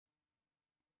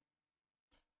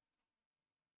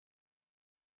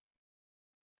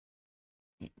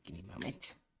Give me a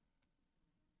moment.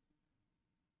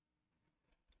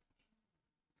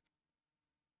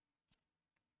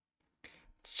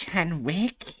 John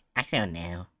Wick? I don't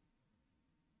know.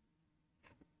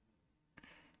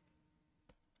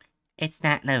 It's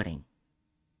not loading.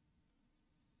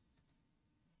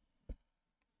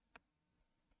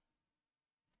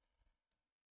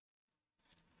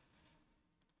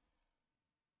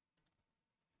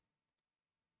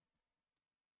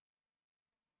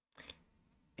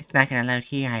 It's not gonna load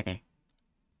here either.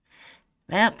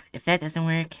 Well, if that doesn't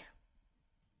work...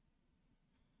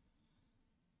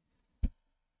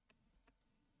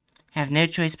 have no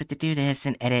choice but to do this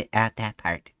and edit out that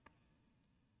part.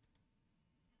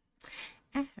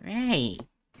 Alright.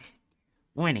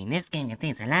 Warning, this game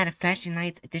contains a lot of flashing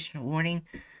lights, additional warning,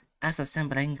 also some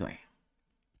blood and gore.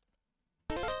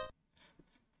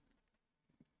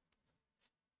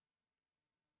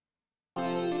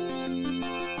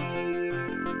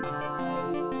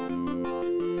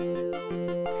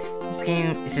 This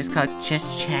game is just called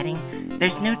Just Chatting.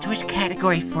 There's no Twitch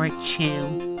category for it,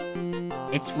 Chew.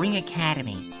 It's Ring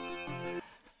Academy.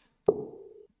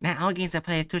 Not all games I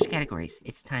play have Twitch categories.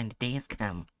 It's time, the day has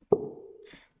come.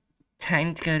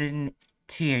 Time to go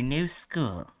to your new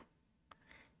school.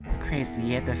 Crazy,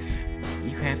 you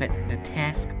have it the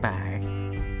taskbar.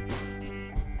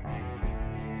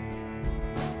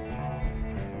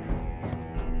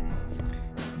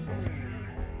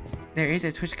 There is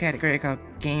a Twitch category called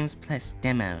Games Plus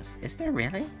Demos. Is there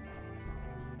really?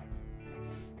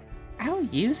 I will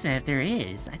use that if there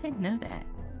is. I didn't know that.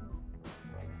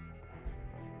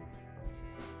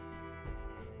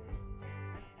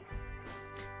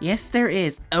 Yes, there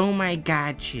is. Oh my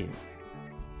god, you.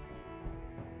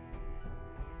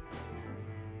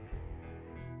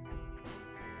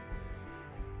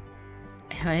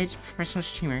 Alleged professional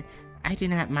streamer. I do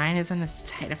not mind is on the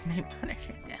side of my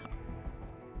monitor now.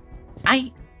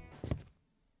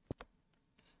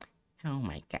 Oh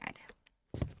my god.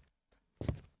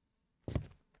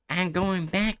 I'm going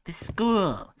back to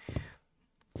school.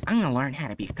 I'm gonna learn how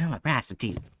to become a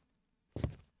prostitute.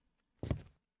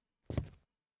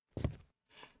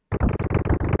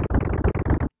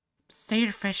 So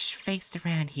you're fresh-faced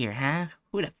around here, huh?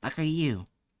 Who the fuck are you?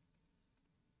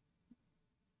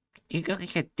 You go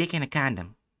like a dick in a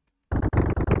condom.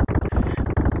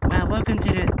 Well, welcome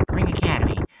to the Ring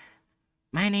Academy.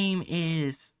 My name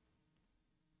is...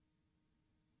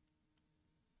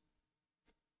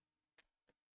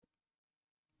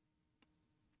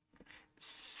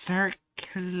 Circleus?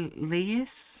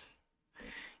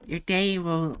 Your day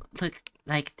will look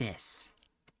like this.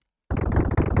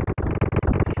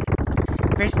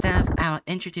 First off, I'll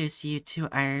introduce you to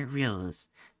our rules.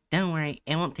 Don't worry,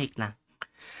 it won't take long.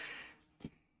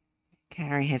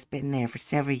 Carrie has been there for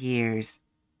several years.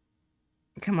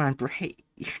 Come on, Bray.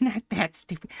 You're not that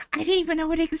stupid. I didn't even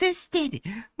know it existed.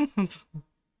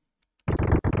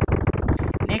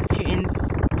 Next, you're in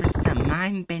for some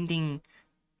mind-bending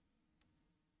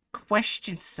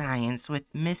question science with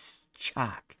Miss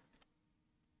Chalk.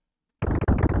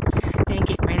 Then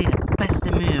get ready to bust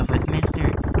a move with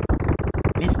Mr.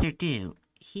 Do.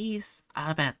 He's all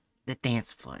about the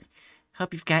dance floor.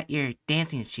 Hope you've got your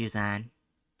dancing shoes on.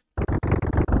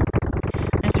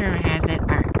 As rumor has it,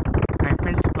 our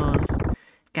principal's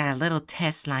got a little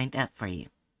test lined up for you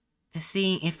to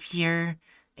see if you're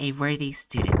a worthy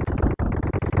student.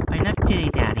 But enough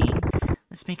dilly-dallying,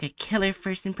 let's make a killer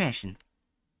first impression.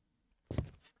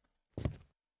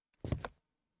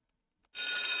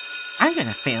 I'm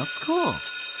gonna fail school.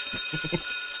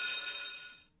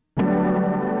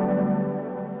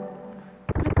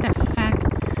 What the fuck?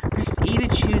 Press E to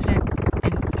choose it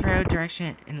and throw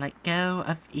direction and let go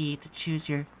of E to choose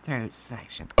your throw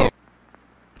selection.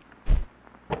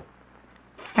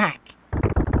 Fuck.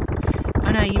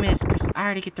 Oh no, you missed. Press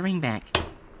R to get the ring back.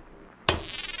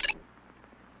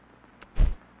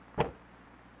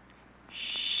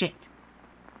 Shit.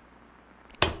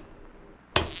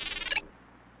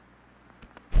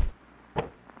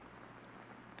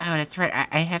 Oh, that's right.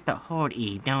 I have to hold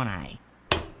E, don't I?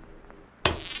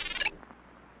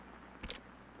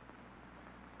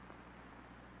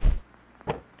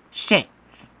 Shit.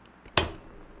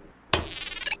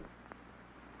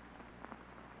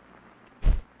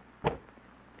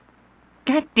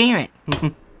 God damn it.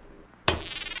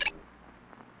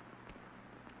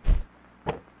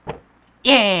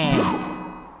 Yeah.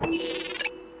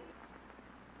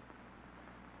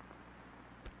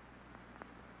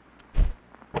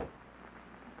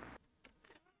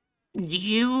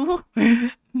 You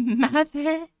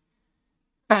mother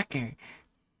fucker.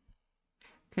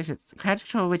 Because it's crowd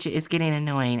control, which is getting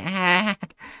annoying. Ah.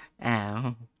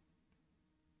 Oh.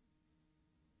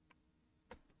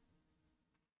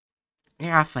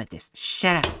 You're off with this.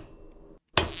 Shut up.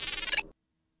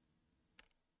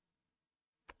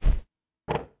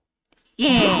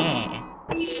 Yeah!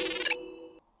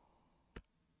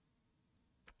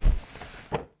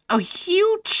 Oh,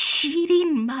 you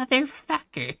cheating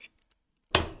motherfucker.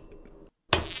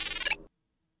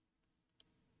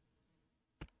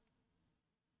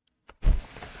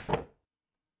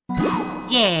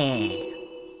 Yeah!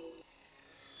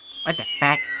 What the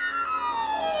fuck?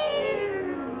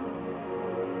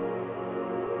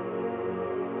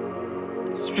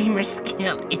 Streamer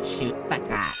skill issue.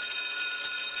 Fuck off.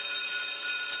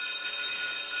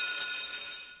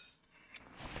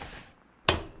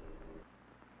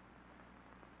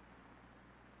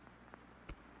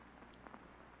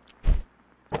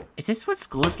 Is this what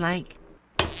school's like?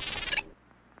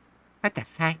 What the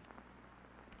fuck?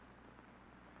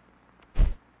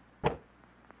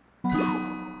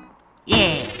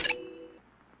 Yeah!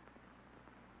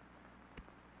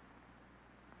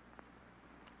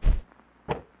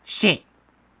 Shit!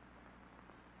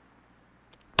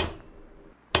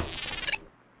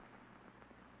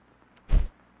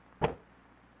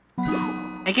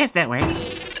 I guess that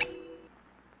works.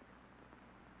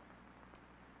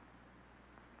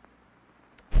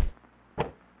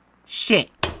 Shit!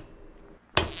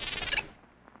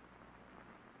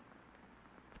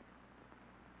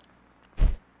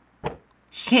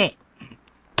 Shit!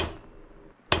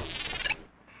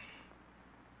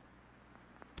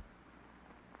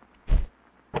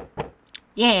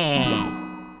 Yeah!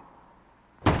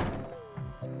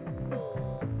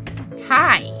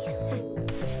 Hi!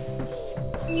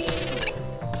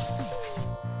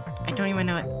 I don't even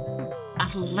know it.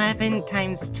 11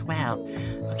 times 12.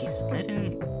 Okay, so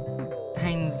 11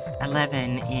 times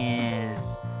 11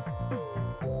 is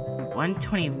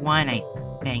 121, I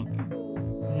think.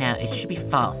 No, it should be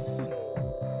false.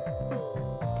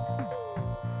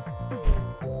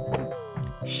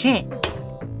 Shit!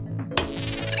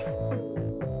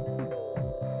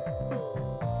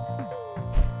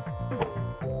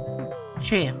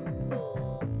 True.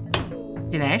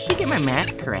 Did I actually get my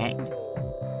math correct?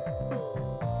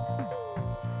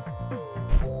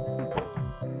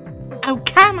 Oh,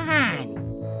 come on!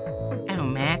 Oh,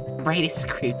 math, Bright is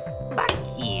screwed. Fuck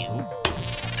you.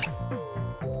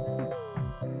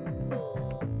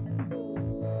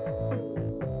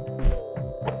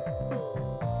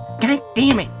 God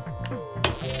damn it!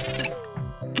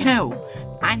 Go!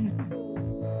 On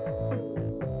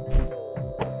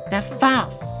the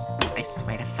false! I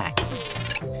swear to fuck.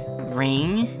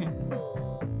 Ring.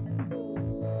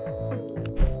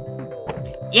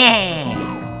 Yeah!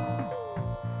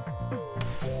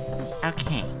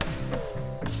 Okay.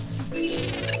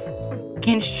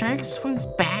 Can sharks swim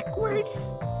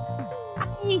backwards?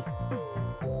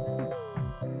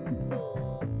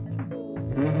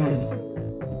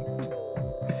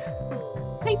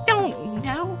 I don't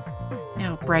know.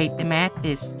 No, Bright, the math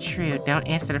is true. Don't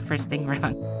answer the first thing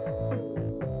wrong.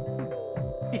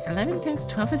 Wait, 11 times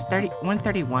 12 is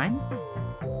 131?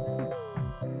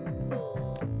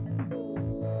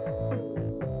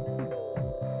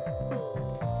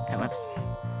 Oh, whoops.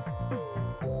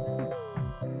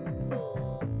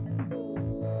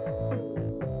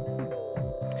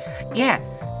 Yeah,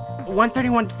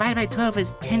 131 divided by 12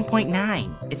 is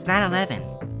 10.9. It's not 11.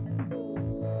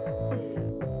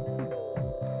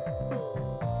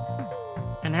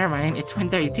 Oh, never mind, it's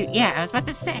 132. Yeah, I was about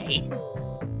to say.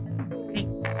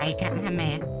 I got my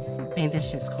math. Paying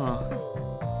attention to school.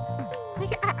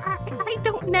 I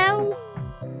don't know.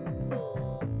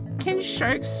 Can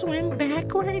sharks swim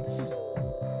backwards?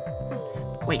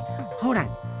 Wait, hold on.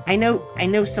 I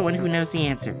know someone who knows the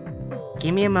answer.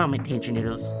 Give me a moment, Danger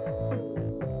Noodles.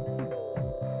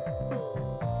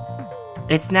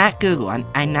 It's not Google.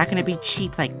 I'm not gonna be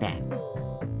cheap like that.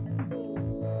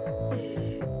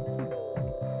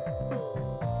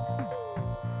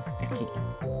 Okay.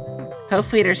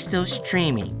 Hopefully they're still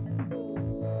streaming.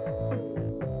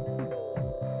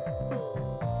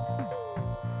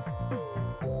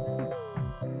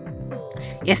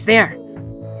 Yes, they are.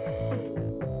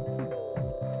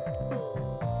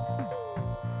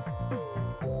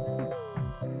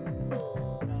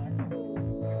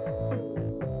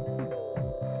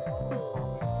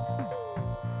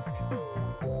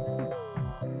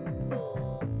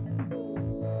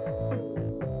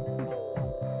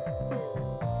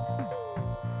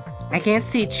 I can't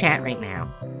see chat right now,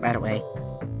 by the way.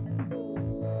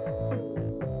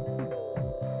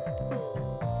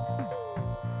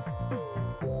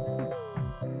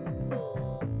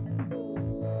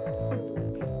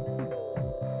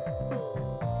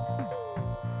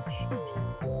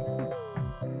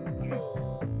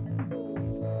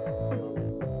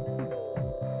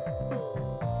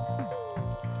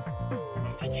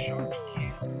 Sharks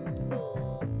can't.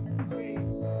 I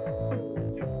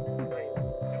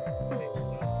don't think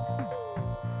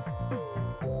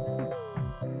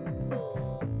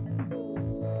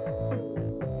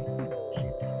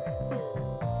so.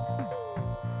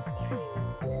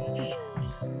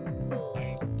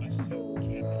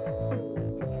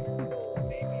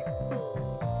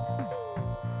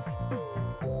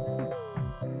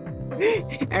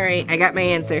 Alright, I got my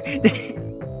answer.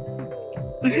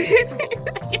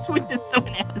 I just went to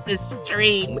someone else's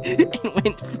stream and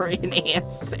went for an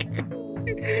answer.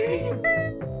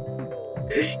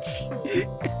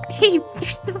 Hey,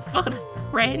 there's no phone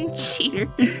friend, cheater.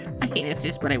 I can answer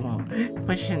this, but I won't. The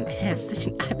question has such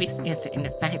an obvious answer, and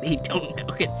the fact that you don't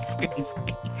know concerns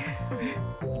me.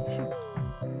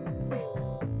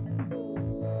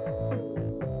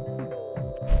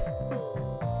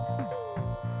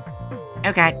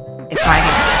 Oh god, it's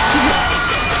lagging.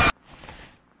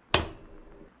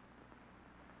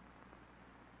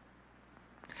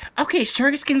 Okay,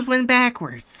 Sharkskins went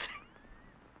backwards.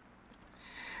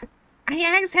 I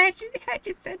asked, had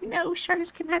you said no,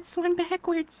 sharks cannot swim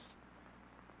backwards.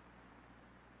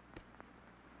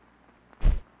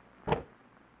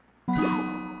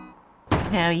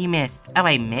 No, you missed. Oh,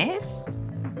 I missed?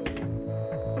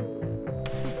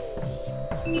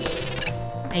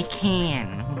 I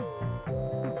can.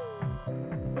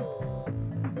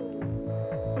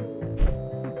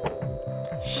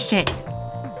 Shit.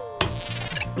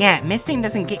 Yeah, missing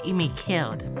doesn't get me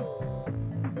killed.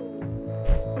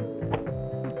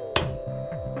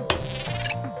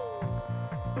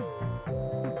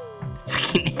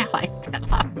 Fucking hell, I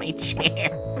fell off my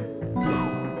chair.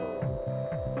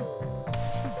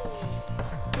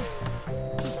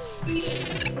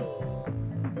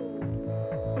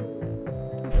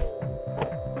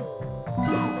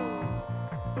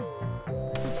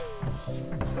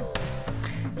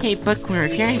 Hey, Bookworm,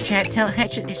 if you're in chat, tell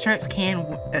Hatch that sharks can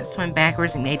swim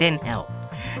backwards and they didn't help.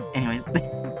 Anyways,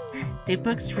 do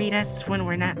books read us when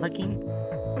we're not looking?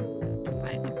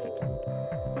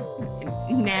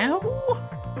 No?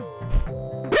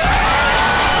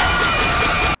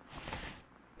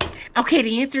 Okay,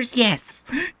 the answer's yes.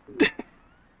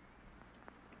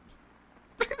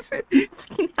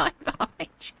 Fucking hell, I fell off my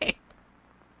chair.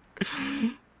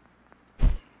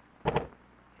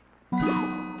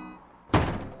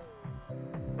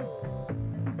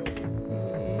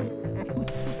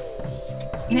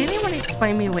 Can anyone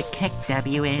explain me what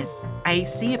KEKW is? I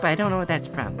see it, but I don't know what that's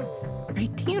from.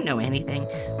 Right, do you know anything?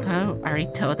 Oh, I already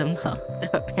told them, though.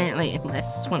 Apparently,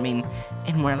 less swimming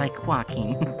and more like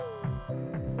walking.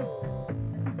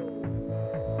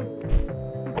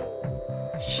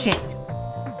 Shit.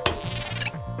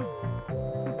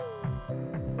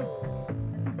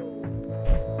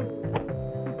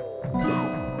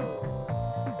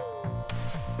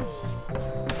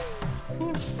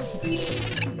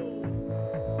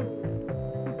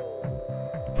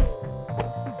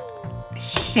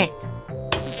 Shit.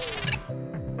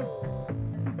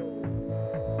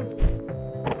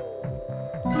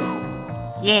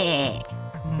 Yeah.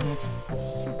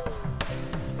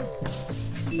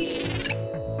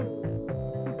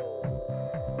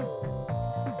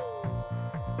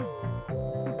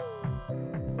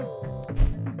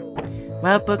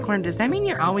 Well, Bookworm, does that mean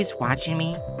you're always watching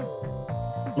me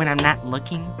when I'm not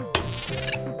looking?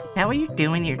 Is that what you're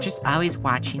doing? You're just always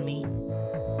watching me?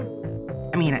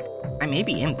 I mean, I may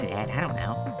be into that. I don't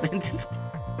know.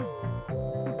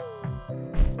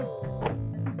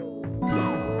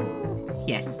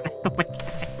 Yes. Oh my god.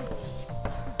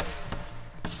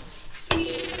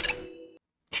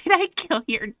 Did I kill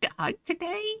your dog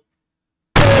today?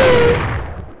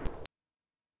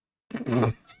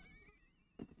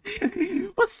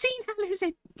 Well, see, now there's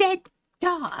a dead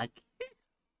dog.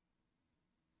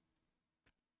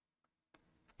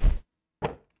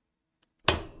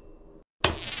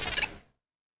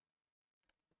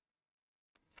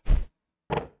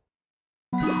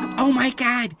 Oh my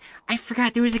god! I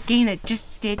forgot there was a game that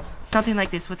just did something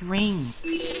like this with rings.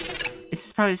 This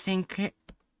is probably the same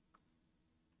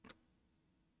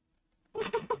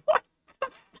What the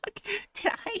fuck?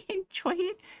 Did I enjoy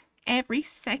it every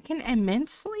second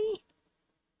immensely?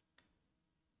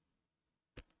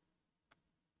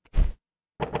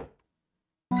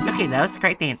 Okay, that was the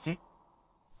correct answer.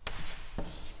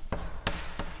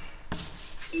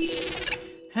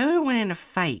 Who would win in a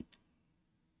fight?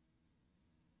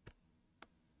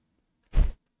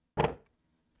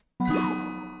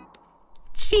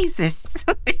 Jesus!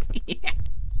 Yeah.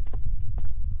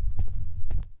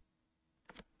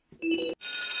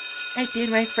 I did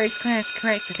my first class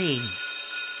correctly.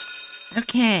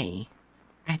 Okay.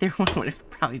 Either one would have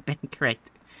probably been correct.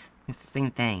 It's the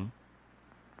same thing.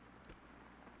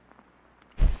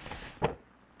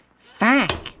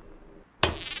 Fuck!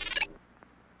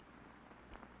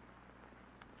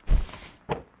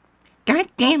 God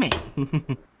damn it!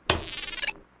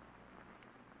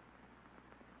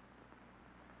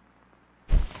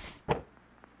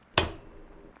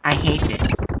 I hate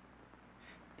this.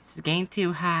 This is game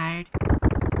too hard.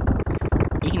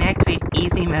 You can activate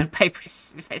easy mode by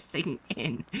pressing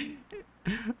N.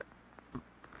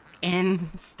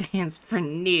 N stands for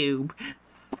noob.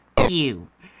 Fuck you.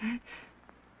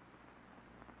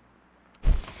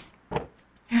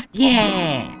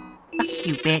 Yeah! Fuck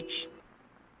you, bitch.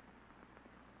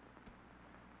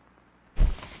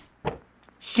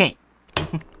 Shit.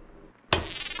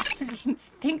 Also, game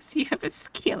thinks you have a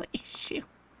skill issue.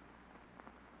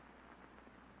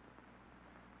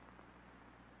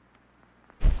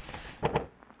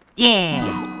 Yeah!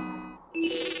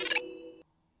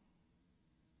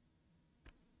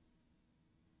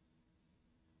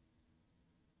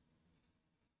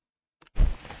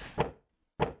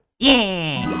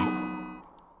 Yeah!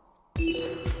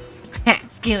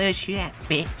 Skill issue, that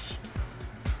bitch.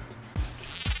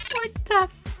 What the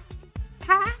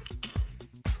fuck?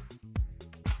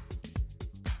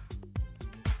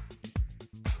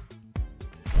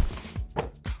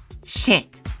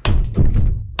 Shit.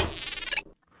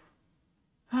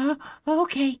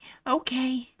 Okay,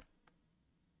 okay.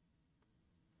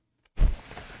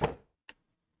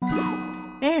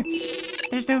 There.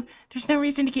 There's no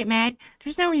reason to get mad.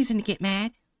 There's no reason to get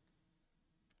mad.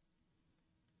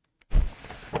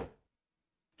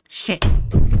 Shit.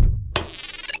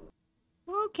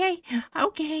 Okay,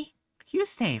 okay. You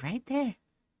stay right there.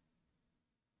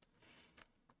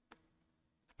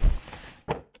 Oh,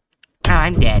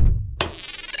 I'm dead.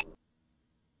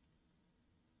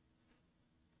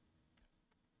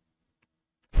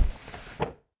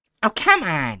 Oh, come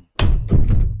on!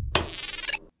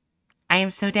 I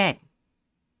am so dead.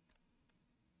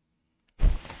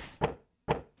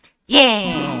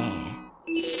 Yeah!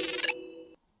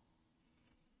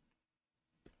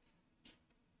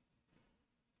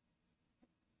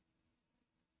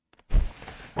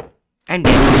 I'm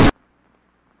dead.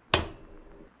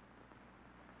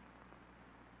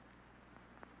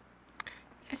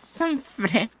 Some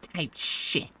FNAF type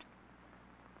shit.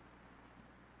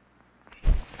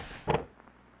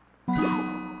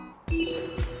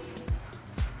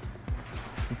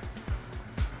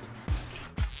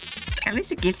 At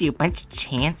least it gives you a bunch of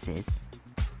chances.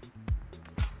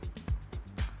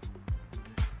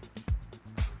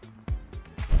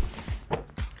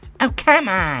 Oh, come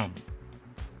on!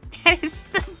 That is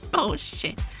some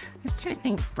bullshit. I started to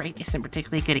think Bright isn't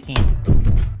particularly good at games.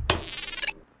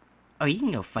 Oh, you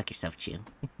can go fuck yourself, Chew.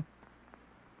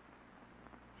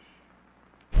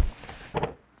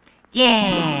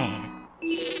 Yeah!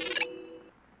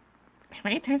 How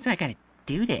many times do I gotta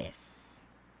do this?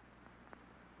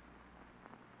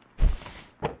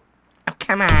 Oh,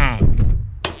 come on!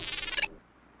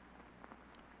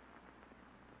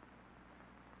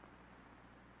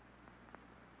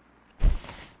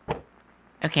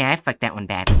 Okay, I fucked that one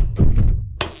badly.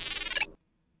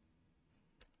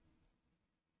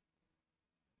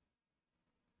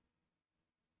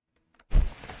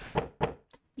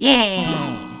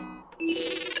 Yeah!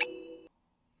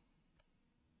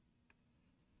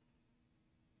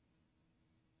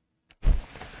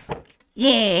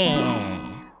 Yeah!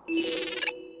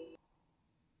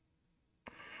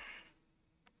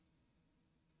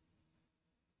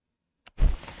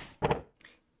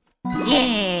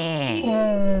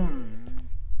 Yeah!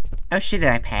 Oh shit, did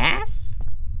I pass?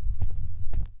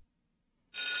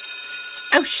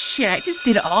 Oh shit, I just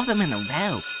did all of them in a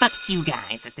row. Fuck you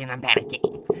guys, I saying I'm bad at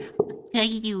games. Fuck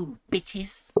you,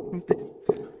 bitches.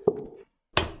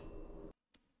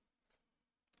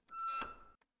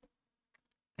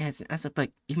 That's a book.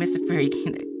 You missed a furry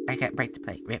game that I got right to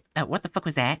play. Rip. Oh, what the fuck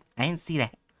was that? I didn't see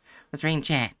that. What's right in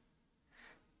chat?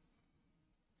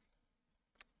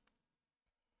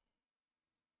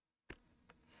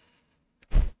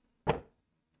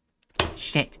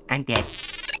 Shit, I'm dead.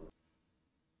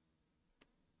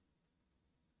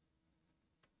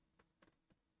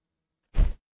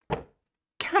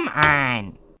 Come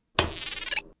on!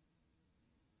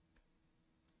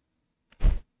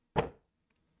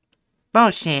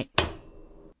 Bullshit.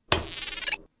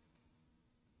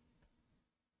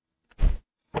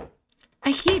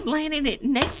 I keep landing it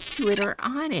next to it or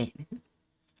on it.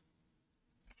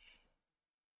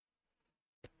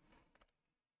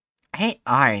 I hit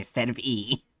R instead of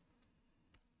E.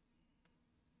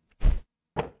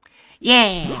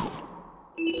 Yeah!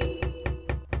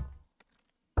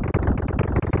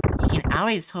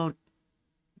 always hold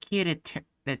Q to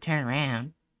turn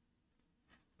around.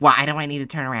 Why do I need to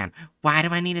turn around? Why do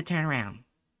I need to turn around?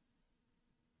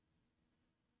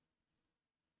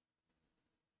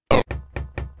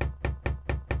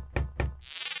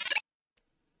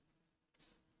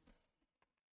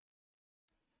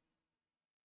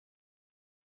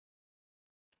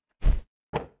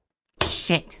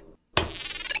 Shit.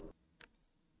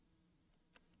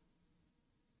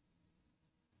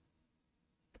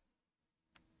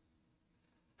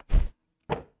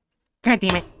 God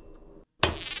damn it.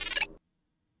 There's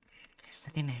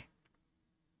nothing there.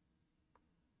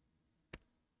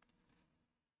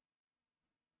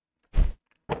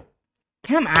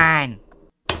 Come on.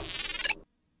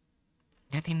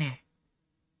 Nothing there.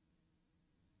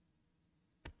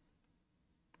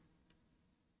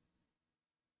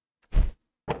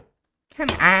 Come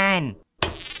on.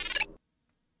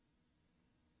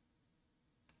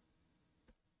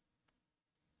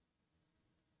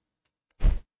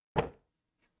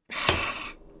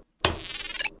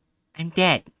 I'm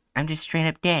dead. I'm just straight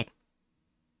up dead.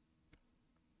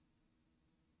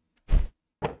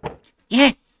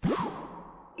 Yes!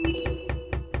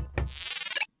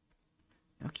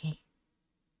 Okay.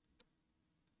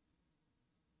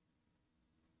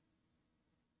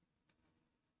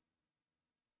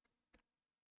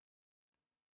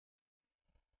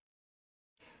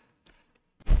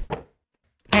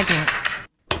 God damn it.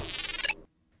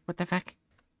 What the fuck?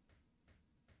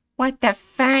 What the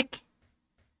fuck?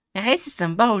 Now this is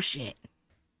some bullshit.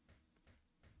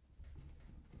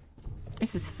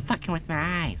 This is fucking with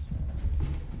my eyes.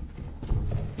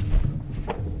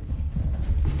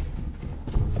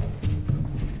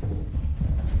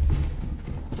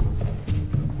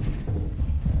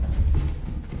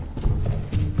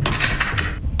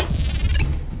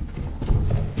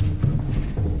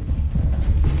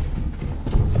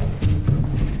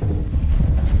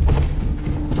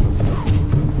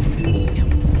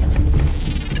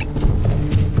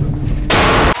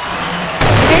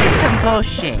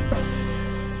 Bullshit.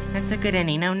 That's a good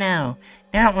ending. Oh no.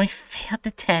 Not only failed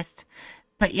the test,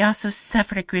 but you also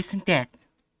suffered a gruesome death.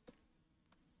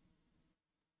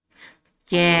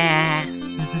 Yeah.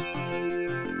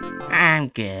 I'm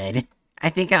good. I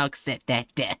think I'll accept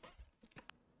that death.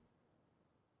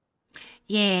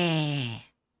 Yeah.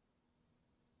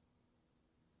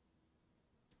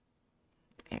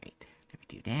 Alright. Let me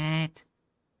do that.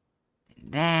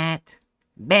 And that.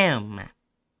 Boom.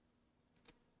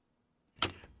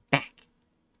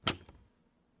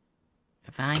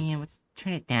 Volume, let's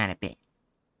turn it down a bit.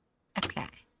 Apply.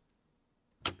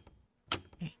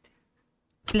 Right.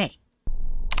 Play.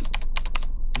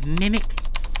 Mimic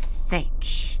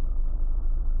search.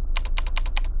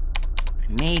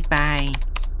 Made by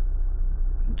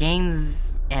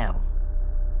Games L.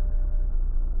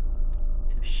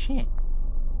 Oh shit.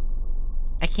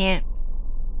 I can't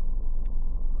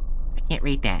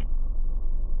read that.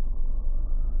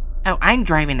 Oh, I'm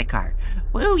driving the car.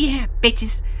 Woo yeah,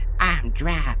 bitches. I'm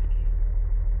driving.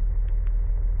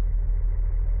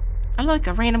 Oh look,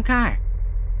 a random car.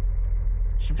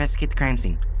 Should investigate the crime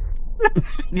scene.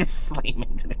 Just slam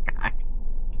into the car.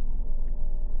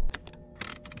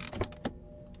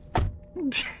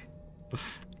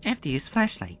 I have to use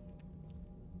flashlight.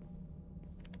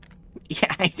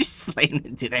 Yeah, I just slammed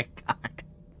into their car.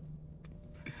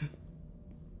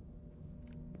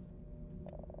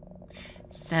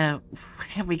 So, what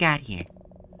have we got here?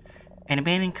 An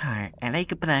abandoned car, a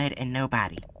lake of blood, and no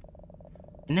body.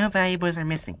 No valuables are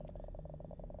missing.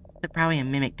 So probably a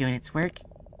mimic doing its work?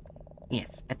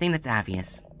 Yes, I think that's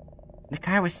obvious. The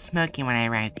car was smoking when I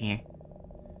arrived here.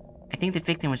 I think the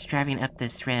victim was driving up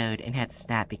this road and had to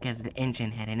stop because the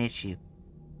engine had an issue.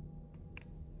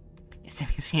 Yes, I'm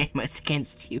here much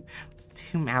against you. It's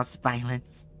too mouse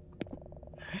violence.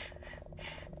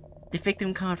 The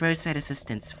victim called roadside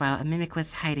assistance while a mimic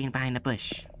was hiding behind a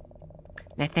bush.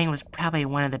 That thing was probably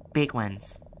one of the big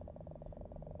ones.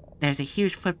 There's a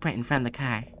huge footprint in front of the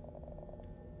car.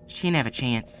 She didn't have a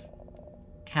chance.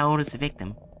 How old is the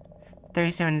victim?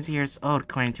 37 years old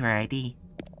according to her ID.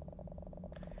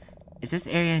 Is this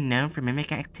area known for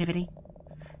mimic activity?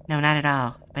 No, not at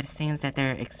all, but it seems that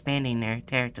they're expanding their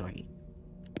territory.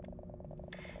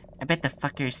 I bet the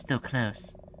fucker is still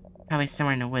close. Probably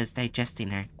somewhere in the woods digesting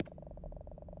her.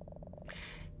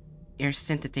 You're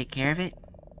sent to take care of it?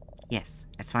 Yes,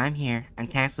 that's why I'm here. I'm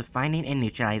tasked with finding and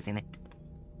neutralizing it.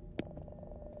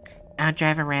 I'll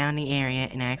drive around the area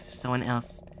and ask if someone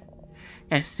else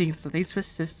has seen something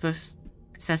suspicious.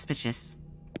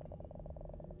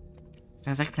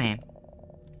 Sounds like a plan.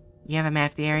 You have a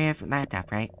map of the area from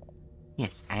laptop, right?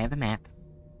 Yes, I have a map.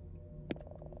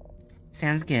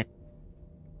 Sounds good.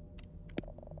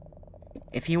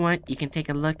 If you want, you can take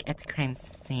a look at the crime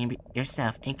scene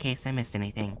yourself in case I missed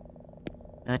anything.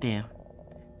 Will do.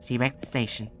 See you back at the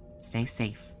station. Stay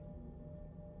safe.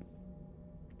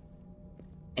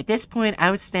 At this point,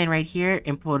 I would stand right here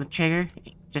and pull the trigger,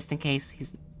 just in case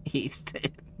he's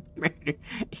the murderer.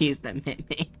 He's the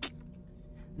mimic.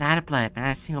 Not a blood, but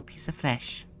not a single piece of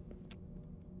flesh.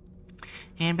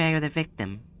 Handbag of the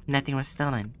victim. Nothing was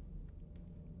stolen.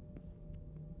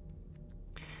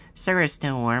 Server is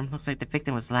still warm. Looks like the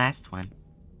victim was the last one.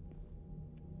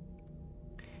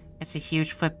 It's a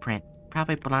huge footprint.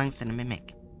 Probably belongs to the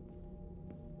mimic.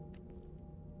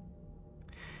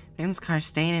 Victim's car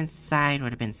staying inside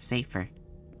would have been safer.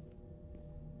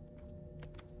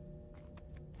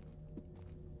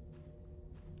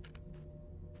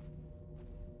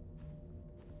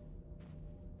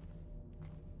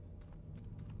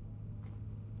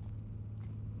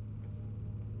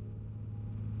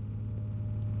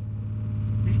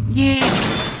 Yeah!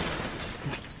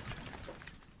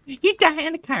 You died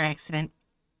in a car accident.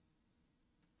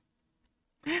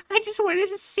 I just wanted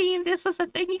to see if this was a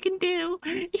thing you can do.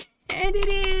 And it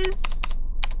is.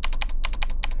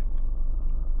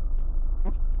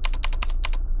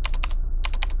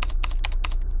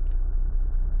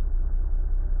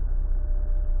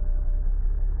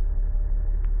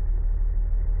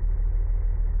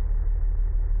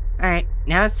 Alright,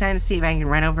 now it's time to see if I can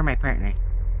run over my partner.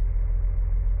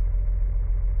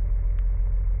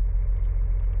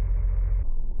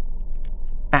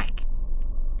 Back.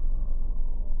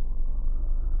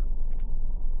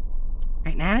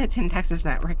 Right now, the syntax does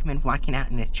not recommend walking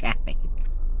out into traffic.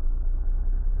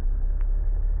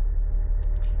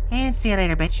 And see you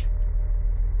later, bitch.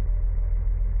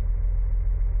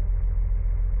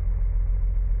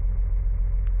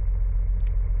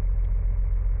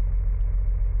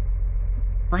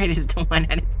 Bright is the one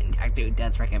out of 10 doctor who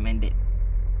does recommend it.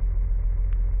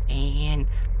 And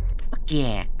fuck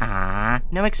yeah.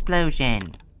 No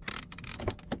explosion.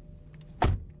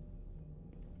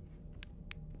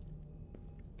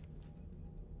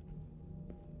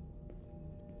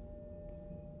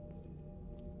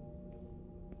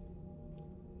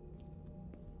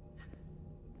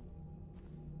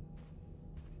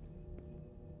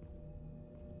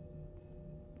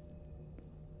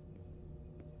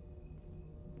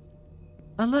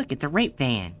 Oh look, it's a rape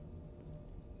van.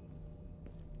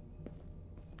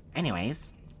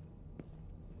 Anyways.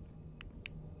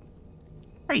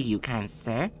 Who are you, kind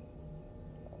sir?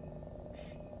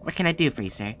 What can I do for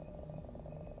you, sir?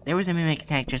 There was a mimic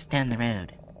attack just down the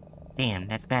road. Damn,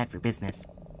 that's bad for business.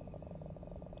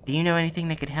 Do you know anything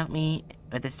that could help me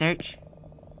with the search?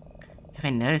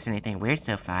 Haven't noticed anything weird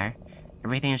so far.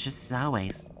 Everything is just as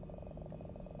always.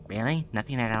 Really?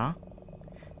 Nothing at all?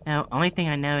 No, only thing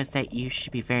I know is that you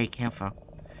should be very careful.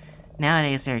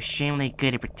 Nowadays, they're extremely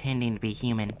good at pretending to be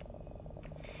human.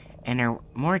 And they're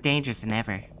more dangerous than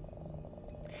ever.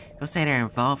 People say they're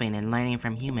evolving and learning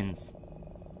from humans.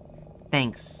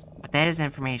 Thanks, but that is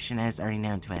information that is already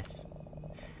known to us.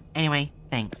 Anyway,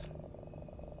 thanks.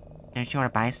 Don't you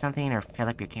want to buy something or fill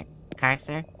up your car,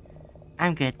 sir?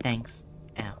 I'm good, thanks.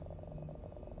 Oh.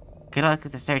 Good luck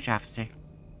with the search, officer.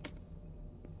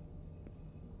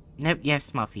 Nope, you have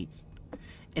small feet.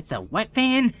 It's a what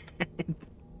van?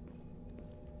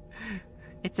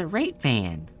 It's a rape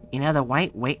van. You know the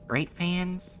white rape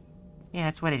vans? Yeah,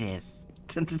 that's what it is.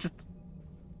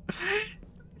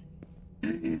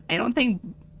 I don't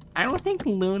think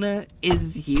Luna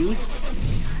is used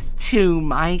to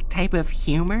my type of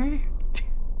humor.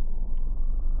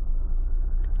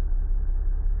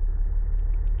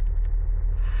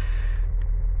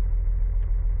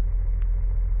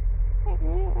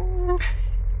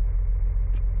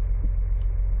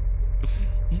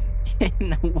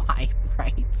 And the Y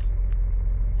brights.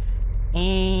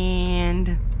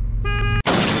 And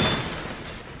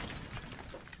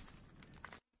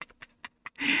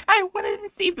I wanted to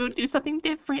see if it would do something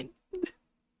different.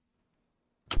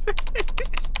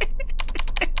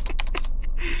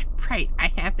 Right,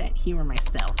 I have that humor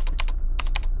myself.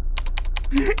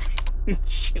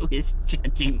 She was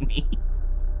judging me.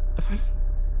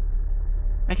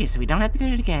 Okay, so we don't have to go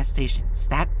to the gas station.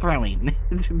 Stop throwing.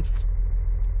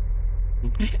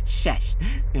 Shush.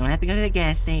 We don't have to go to the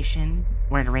gas station,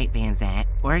 where the rape van's at,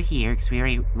 or here, because we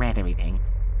already read everything.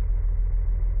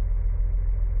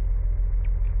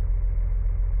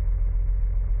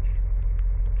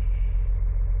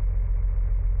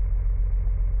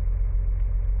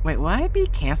 Wait, will I be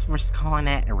canceled for calling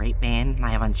that a rape van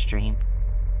live on stream?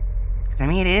 Because, I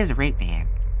mean, it is a rape van.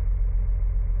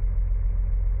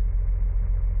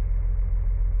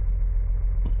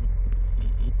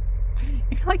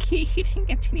 lucky you didn't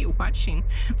continue watching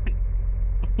when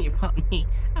you followed me.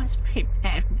 I was very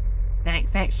bad with that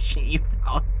exact shit you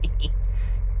followed me.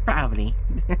 Probably.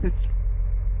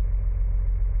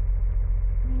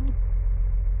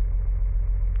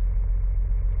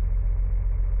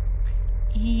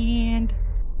 And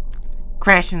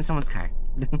crash into someone's car.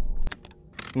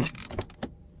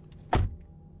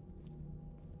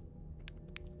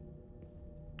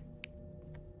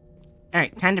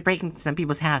 Alright, time to break into some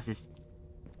people's houses.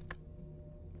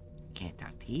 Can't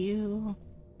talk to you.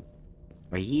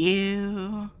 Or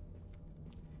you.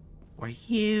 Or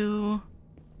you.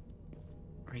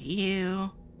 Or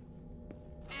you.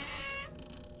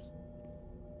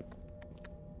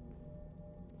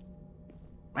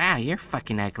 Wow, you're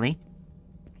fucking ugly.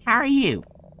 How are you?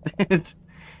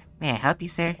 May I help you,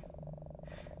 sir?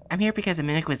 I'm here because a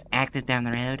mimic was active down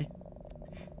the road.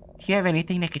 Do you have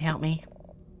anything that could help me?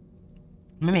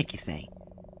 Mimic, you say?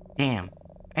 Damn,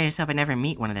 I just hope I never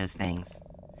meet one of those things.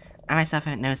 I myself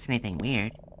haven't noticed anything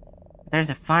weird. There's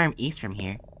a farm east from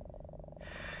here.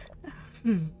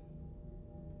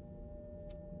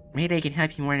 Maybe they can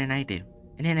help you more than I do.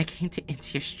 And then I came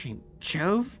into your stream,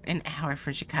 drove an hour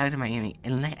from Chicago to Miami,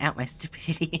 and let out my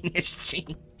stupidity in your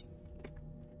stream.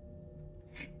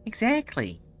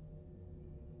 Exactly.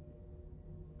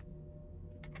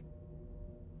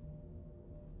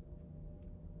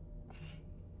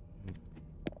 You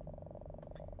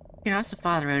can also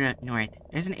follow the road up north.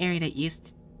 There's an area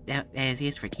that is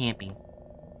used for camping.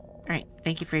 Alright,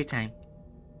 thank you for your time.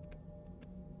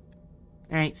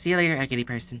 Alright, see you later, ugly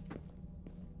person.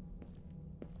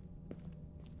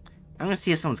 I'm gonna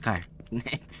steal someone's car.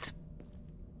 Next.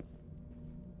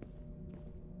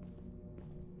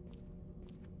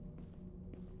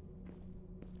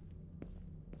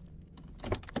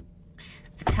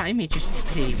 I probably made your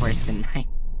stupidity worse than mine.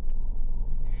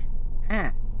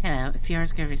 Ah, hello. If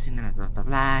yours go everything, blah blah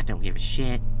blah. Don't give a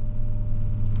shit.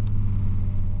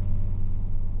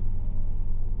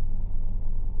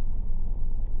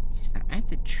 I'm at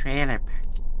the trailer park.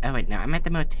 Oh wait, no, I'm at the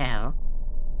motel.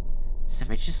 So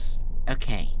if I just...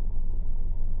 okay.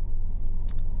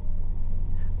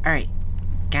 Alright.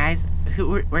 Guys,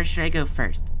 where should I go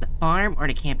first? The farm or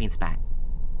the camping spot?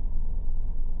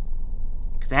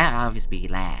 Because that'll obviously be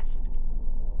last.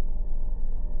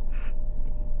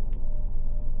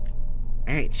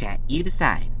 Alright, chat. You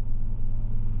decide.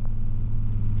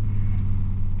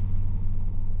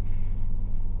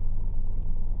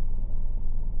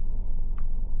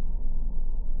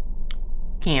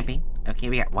 Camping. Okay,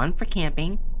 we got one for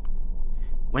camping.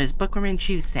 What does Bookworm and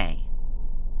Chew say?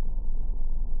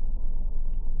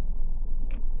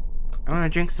 I want to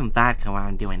drink some vodka while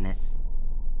I'm doing this.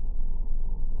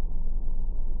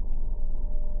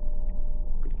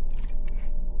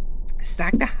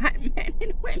 Stock the hot men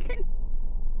and women.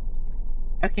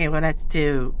 Okay, well that's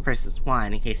 2 versus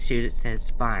 1 in case Chew says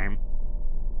farm.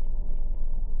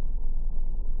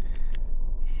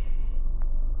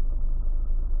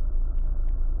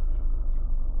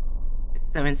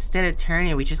 So instead of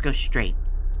turning, we just go straight.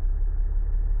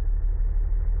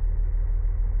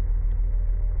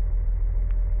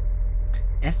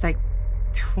 It's like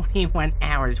 21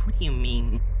 hours. What do you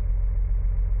mean?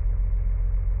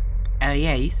 Oh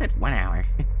yeah, you said 1 hour.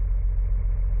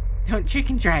 Don't drink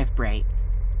and drive, Bright.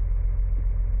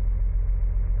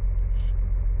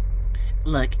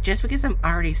 Look, just because I'm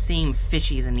already seeing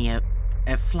fishies in the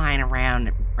flying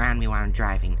around me while I'm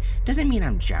driving, doesn't mean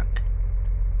I'm drunk.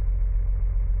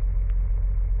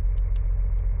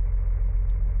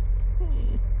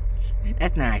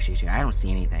 That's not actually true. I don't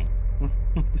see anything.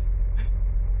 I'm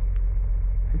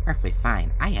perfectly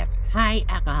fine. I have high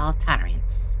alcohol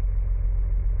tolerance.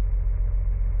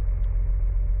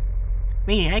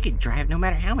 Meaning I could drive no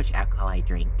matter how much alcohol I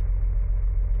drink.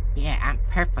 Yeah, I'm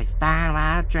perfectly fine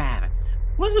while I'm driving.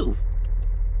 Woohoo!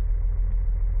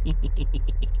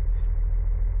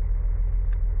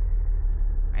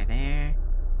 Right there.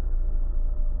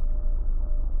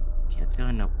 Okay, let's go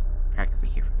and park over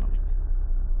here for a moment.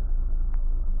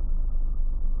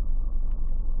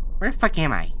 Where the fuck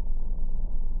am I?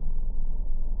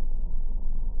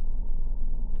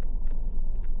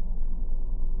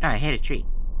 Oh, I hit a tree.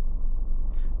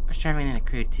 I was driving in a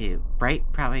crew too. Bright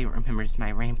probably remembers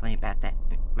my rambling about that.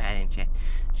 Didn't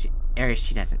she? Or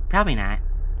she doesn't. Probably not.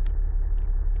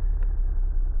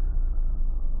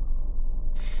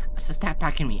 So stop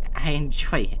talking to me. I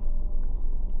enjoy it.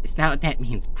 It's not what that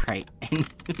means, Bright. I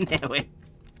know it.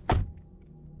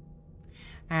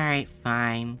 Alright,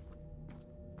 fine.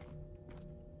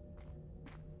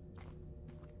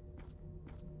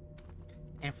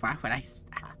 And why would I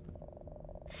stop?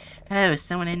 Hello, is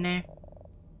someone in there?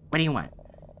 What do you want?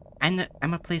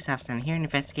 I'm a police officer. I'm here to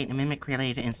investigate a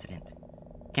mimic-related incident.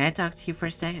 Can I talk to you for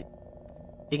a second?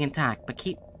 You can talk, but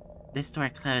keep this door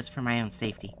closed for my own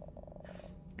safety.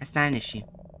 That's not an issue.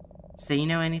 So you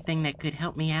know anything that could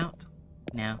help me out?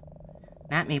 No.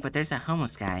 Not me, but there's a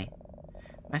homeless guy.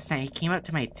 Last night he came up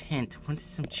to my tent, wanted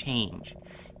some change.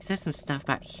 He said some stuff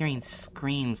about hearing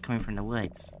screams coming from the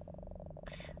woods.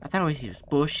 I thought he was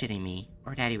bullshitting me,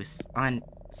 or that he was on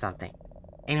something.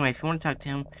 Anyway, if you want to talk to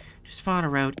him, just follow the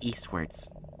road eastwards.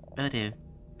 Will do.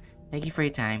 Thank you for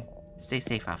your time. Stay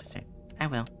safe, officer. I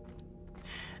will.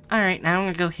 Alright, now I'm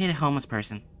gonna go hit a homeless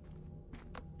person.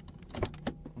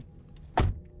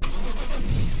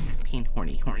 Being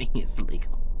horny is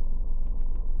illegal.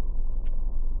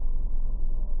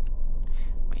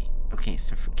 Wait, okay,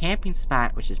 so for camping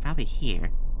spot, which is probably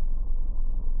here.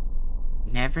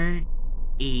 Never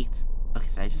eat. Okay,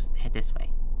 so I just head this way.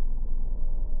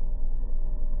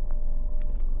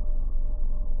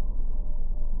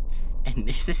 And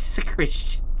this is a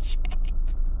Christian chat.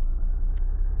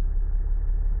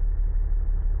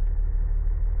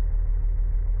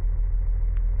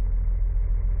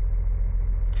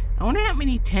 I wonder how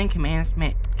many 10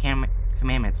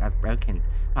 commandments I've broken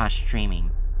while streaming.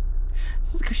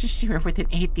 This is a Christian streamer with an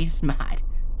atheist mod.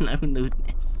 No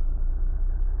lewdness.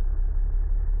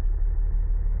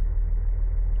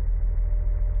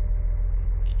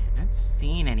 Okay, I'm not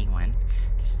seeing anyone.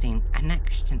 Just seeing. I'm not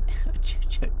Christian. Oh,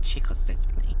 Chico starts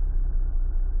playing.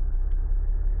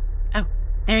 Oh,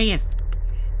 there he is.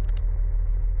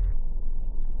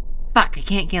 Fuck, I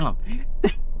can't kill him.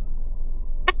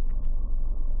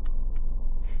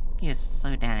 You just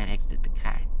slow down and exit the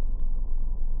car.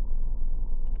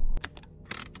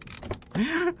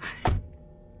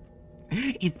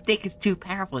 His dick is too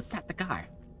powerful. Stop the car.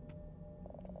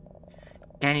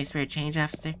 Got any spare change,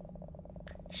 officer?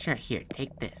 Sure, here,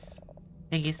 take this.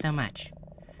 Thank you so much.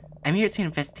 I'm here to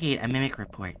investigate a mimic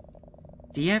report.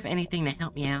 Do you have anything to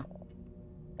help me out?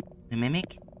 A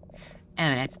mimic? Oh,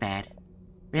 that's bad.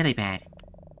 Really bad.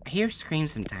 I hear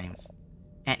screams sometimes.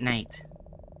 At night.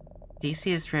 Do you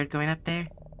see this road going up there?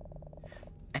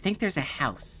 I think there's a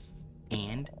house.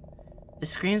 And the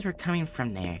screams were coming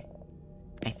from there.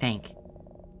 I think.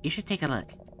 You should take a look.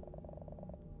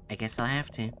 I guess I'll have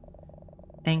to.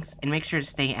 Thanks, and make sure to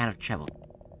stay out of trouble.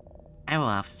 I will,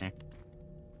 officer.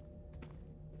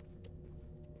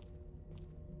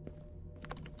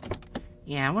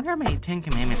 Yeah, I wonder how many 10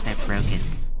 commandments I've broken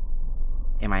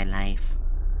in my life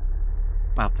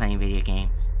while playing video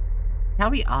games.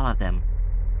 Probably all of them.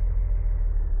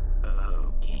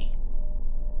 Okay.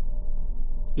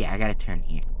 Yeah, I gotta turn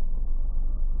here.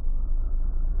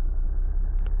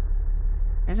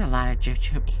 There's a lot of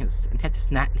JoJo games, and that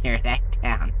does not narrow that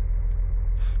down.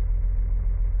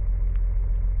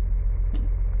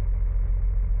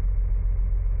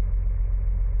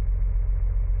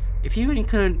 If you would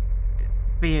include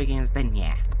video games, then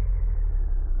yeah.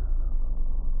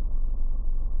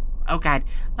 Oh god,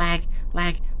 lag.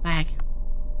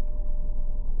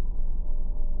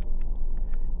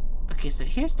 Okay, so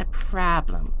here's the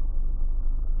problem.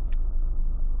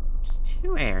 There's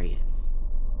two areas.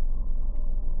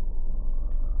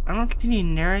 I'm gonna continue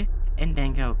north and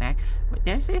then go back. Wait,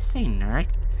 did I say north?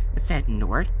 It said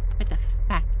north? What the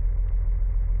fuck?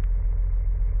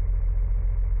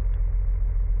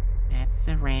 That's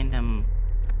a random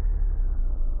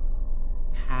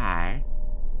car.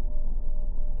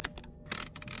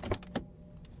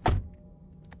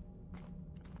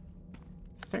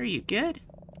 Sir, you good?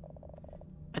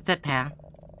 What's up, pal?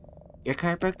 Your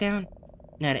car broke down?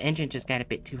 No, the engine just got a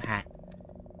bit too hot.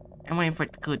 I'm waiting for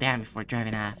it to cool down before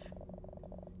driving off.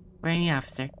 Where are you,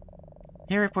 officer?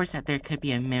 There are reports that there could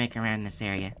be a mimic around this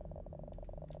area.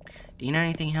 Do you know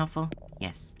anything helpful?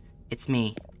 Yes, it's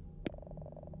me.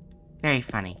 Very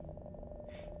funny.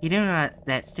 You do know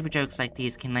that stupid jokes like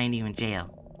these can land you in jail.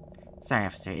 Sorry,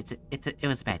 officer. It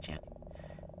was a bad joke.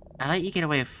 I'll let you get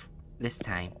away with this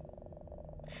time.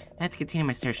 I have to continue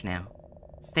my search now.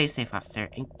 Stay safe, officer,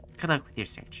 and good luck with your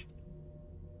search.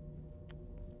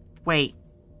 Wait.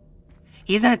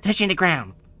 He's not touching the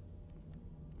ground.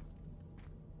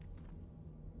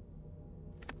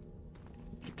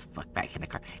 Get the fuck back in the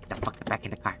car. Get the fuck back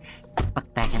in the car. Get the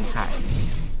fuck back in the car.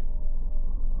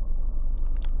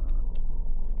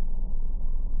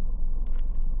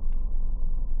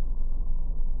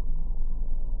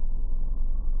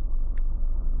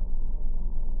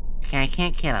 Okay, I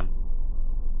can't kill him.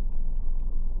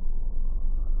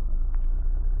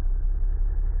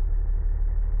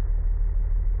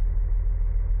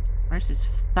 Where's his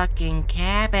fucking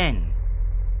cabin?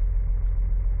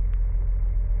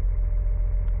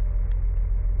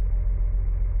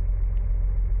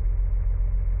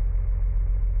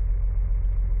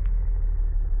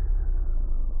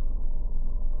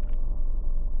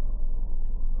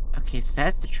 Okay, so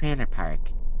that's the trailer park.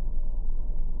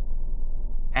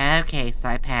 Okay, so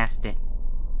I passed it.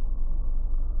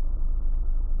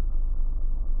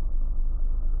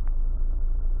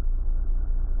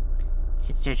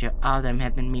 It's Jojo, all of them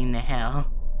have been mean to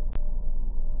hell.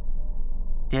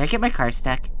 Did I get my car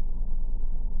stuck?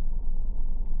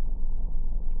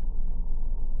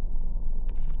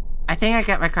 I think I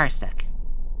got my car stuck.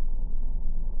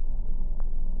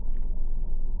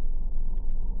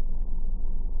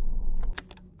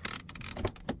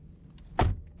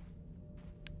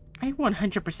 I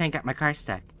 100% got my car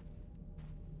stuck.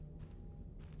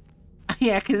 Oh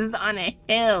yeah, because it's on a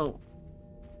hill.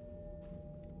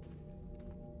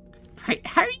 Right,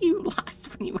 how are you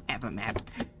lost when you have a map?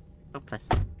 Oh, plus,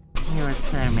 you know, it's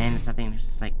Player Man or something, it's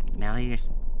just like Melody or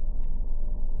something.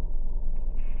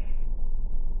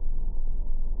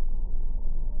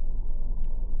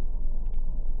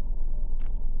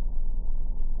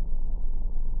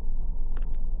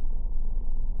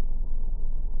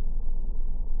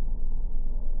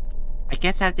 I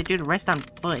guess I have to do the rest on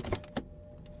foot.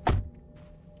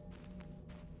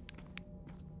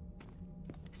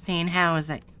 Seeing how is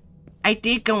that? I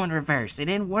did go in reverse. It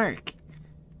didn't work.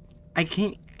 I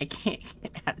can't get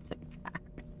out of the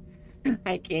car.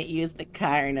 I can't use the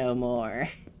car no more.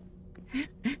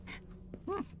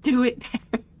 Do it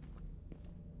there.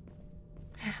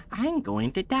 I'm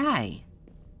going to die.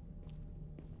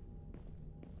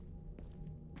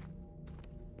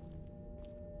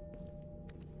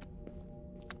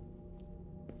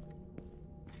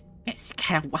 It's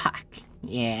gotta walk.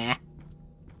 Yeah.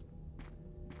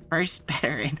 First, better,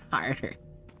 and harder.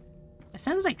 It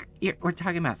sounds like we're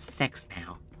talking about sex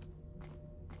now.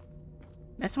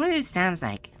 That's what it sounds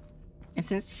like. And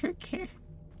since your character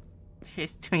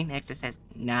is doing exercise,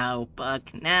 no,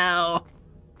 Buck, no.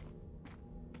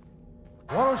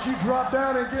 Why don't you drop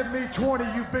down and give me 20,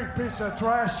 you big piece of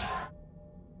trash?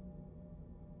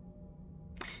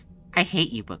 I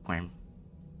hate you, Bookworm.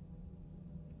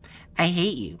 I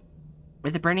hate you.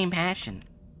 With a burning passion.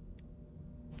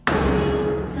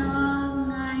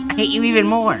 I hate you even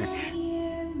more.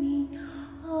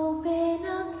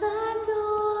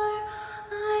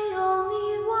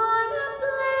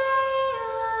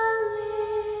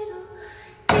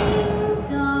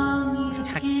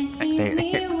 Fuck you,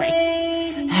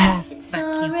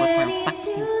 Bookworm. Fuck you,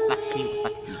 fuck you,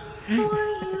 fuck you.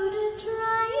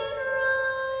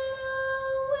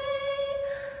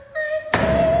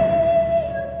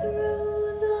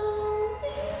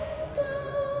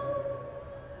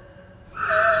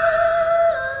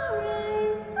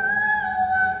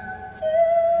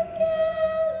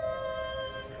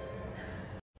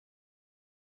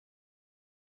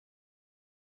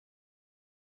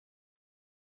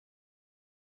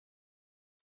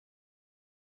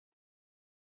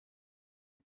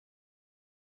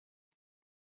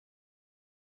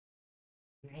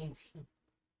 $19,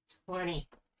 $20.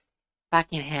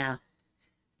 Fucking hell.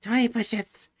 20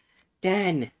 push-ups.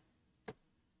 Done.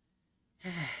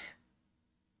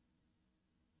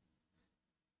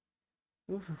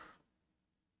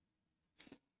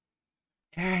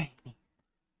 Alright.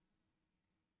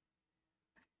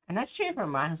 I'm not sure if our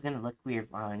model's gonna look weird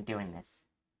while I'm doing this.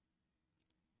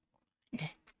 3,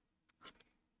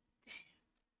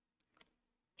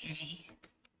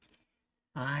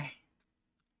 4, 5,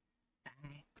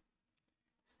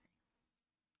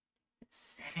 6,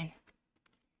 7,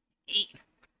 8,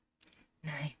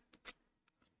 9,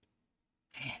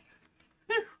 10.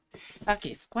 Whew.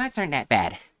 Okay, squats aren't that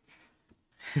bad.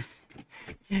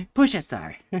 Push-ups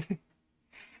are.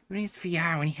 When it's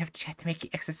VR, when you have chat to make you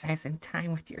exercise in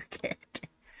time with your character.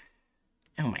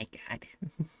 Oh my god.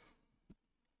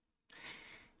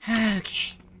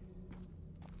 Okay.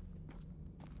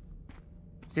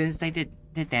 Since I did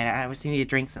that, I was need to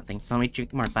drink something, so let me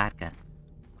drink more vodka.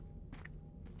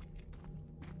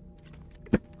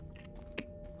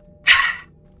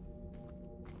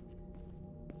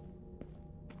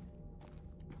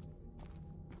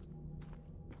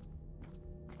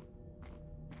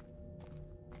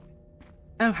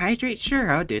 Oh, hydrate?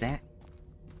 Sure, I'll do that.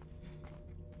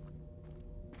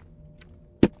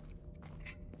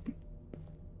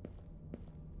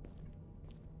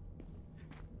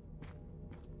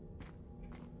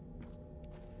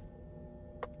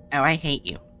 Oh, I hate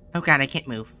you. Oh god, I can't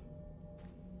move.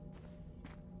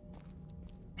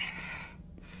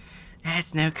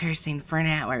 That's no cursing for an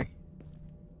hour.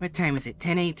 What time is it?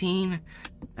 10:18?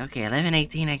 Okay,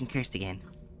 11:18 I can curse again.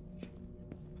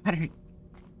 Water,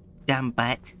 dumb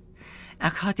butt.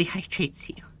 Alcohol dehydrates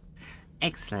you.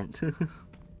 Excellent.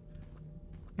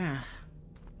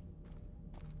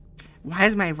 Why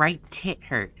does my right tit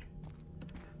hurt?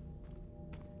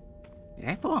 Did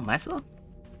I pull a muscle?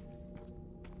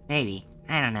 Maybe.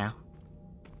 I don't know.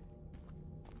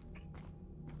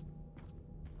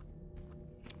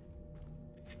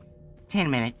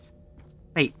 $10.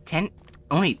 Wait, 10?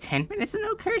 Only 10 minutes of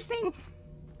no cursing?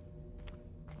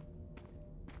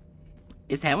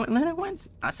 Is that what Luna wants?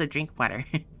 Also drink water.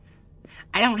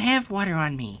 I don't have water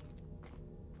on me.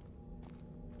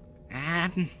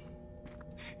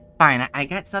 Fine, I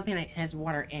got something that has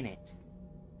water in it.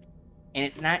 And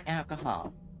it's not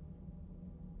alcohol.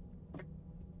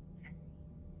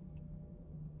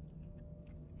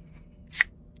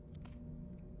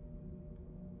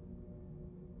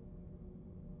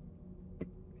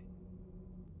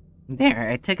 There,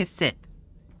 I took a sip.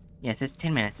 Yes, it's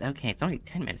 10 minutes. Okay, it's only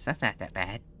 10 minutes. That's not that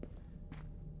bad.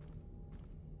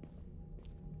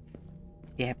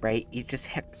 Yeah, right. You just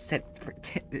have to set for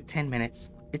 10 minutes.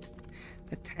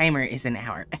 The timer is an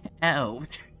hour. Oh.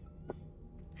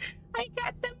 I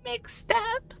got them mixed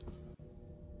up.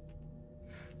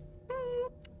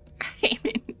 I'm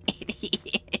an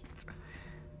idiot.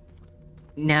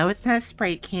 No, it's not a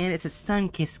Sprite can. It's a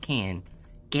Sunkist can.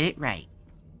 Get it right.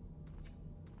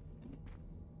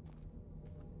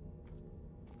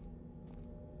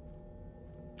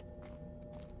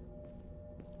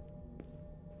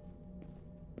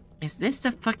 Is this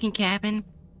the fucking cabin?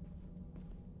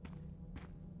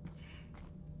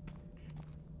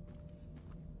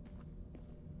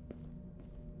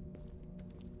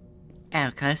 Oh,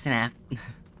 close enough.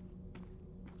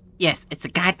 Yes, it's a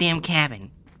goddamn cabin.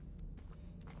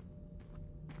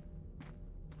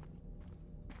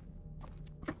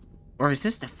 Or is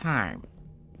this the farm?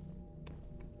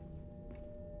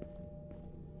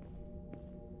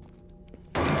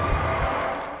 Oh,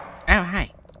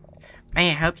 hi. May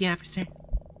I help you, officer?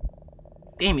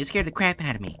 Damn, you scared the crap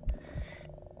out of me.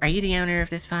 Are you the owner of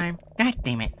this farm? God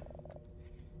damn it.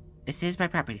 This is my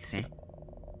property, sir.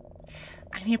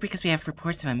 I'm here because we have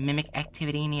reports of a mimic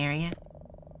activity in the area.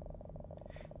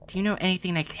 Do you know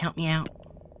anything that could help me out?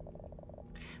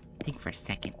 Think for a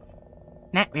second.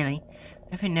 Not really.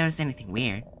 I haven't noticed anything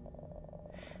weird.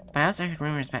 But I also heard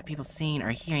rumors about people seeing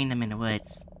or hearing them in the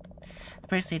woods. I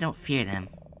personally don't fear them.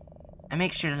 I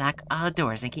make sure to lock all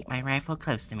doors and keep my rifle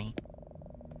close to me.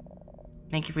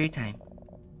 Thank you for your time.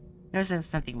 Notice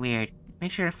something weird.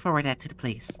 Make sure to forward that to the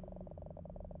police.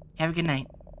 Have a good night.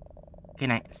 Good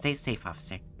night. Stay safe,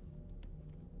 officer.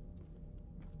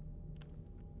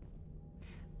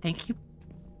 Thank you.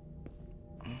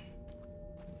 Oh,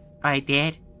 I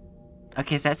did?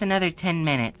 Okay, so that's another 10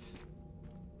 minutes.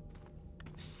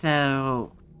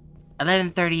 So...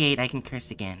 11:38, I can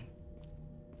curse again.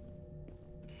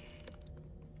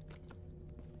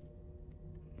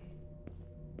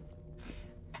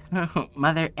 Oh,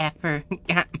 mother effer. I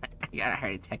got a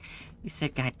heart attack. You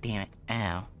said god damn it.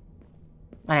 Oh.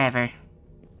 Whatever.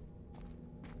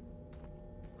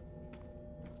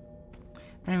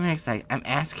 I'm excited. I'm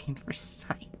asking for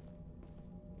sight.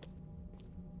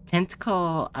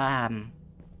 Tentacle,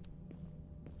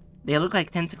 they look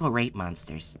like tentacle rape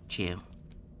monsters, Chew.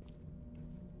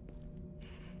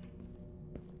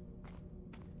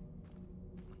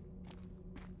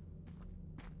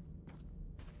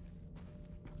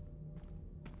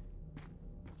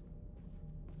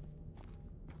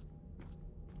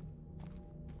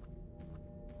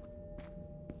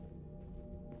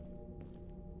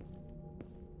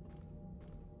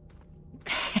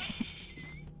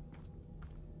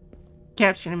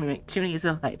 Capture him and make sure he's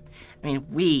alive. I mean,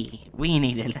 we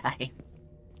need a life.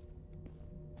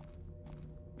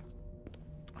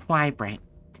 Why, Brent?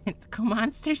 Tentacle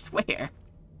monsters where?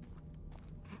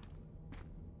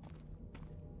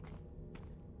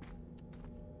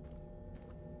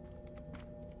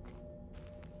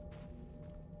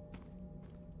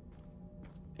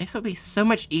 This would be so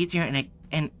much easier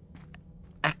in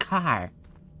a car.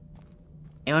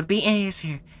 It would be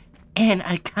easier in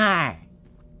a car.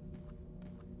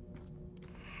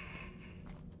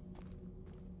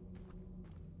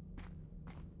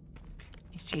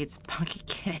 It's Punky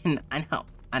Kitten on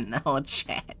the whole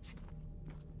chat.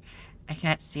 I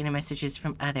cannot see the messages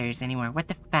from others anymore. What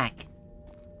the fuck?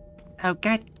 Oh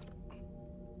god.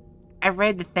 I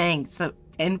read the thing, so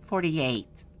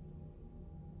 10:48.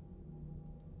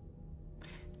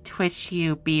 Twitch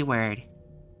you B-word.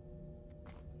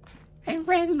 I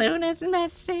read Luna's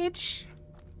message.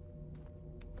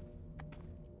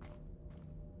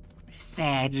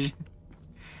 Sad.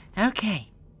 Okay.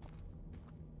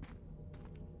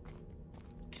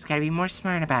 Just gotta be more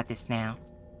smart about this now.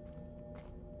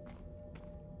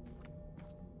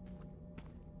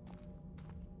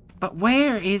 But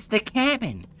where is the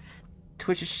cabin?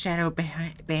 Twitch's shadow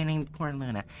banning poor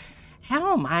Luna.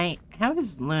 How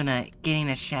is Luna getting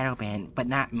a shadow ban, but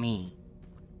not me?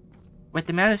 With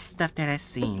the amount of stuff that I've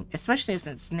seen, especially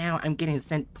since now I'm getting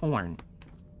sent porn.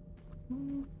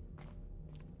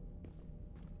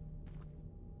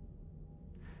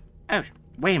 Oh,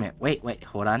 wait a minute, wait,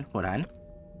 hold on.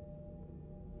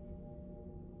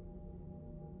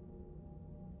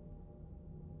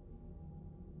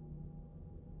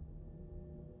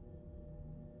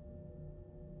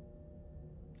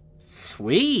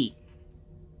 Sweet!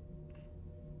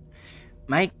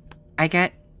 I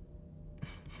got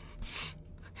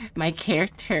my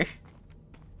character.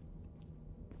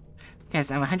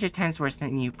 Because I'm 100 times worse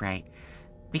than you, Bright.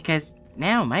 Because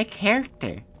now my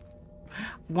character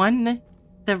won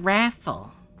the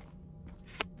raffle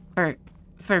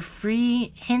for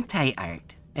free hentai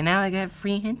art. And now I got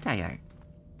free hentai art.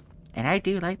 And I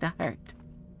do like the art.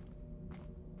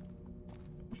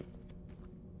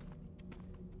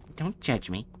 Don't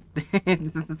judge me.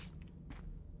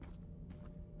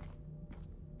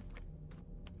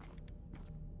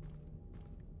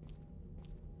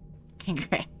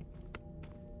 Congrats.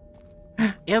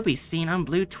 It'll be seen on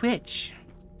Blue Twitch.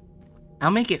 I'll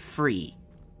make it free.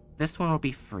 This one will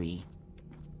be free.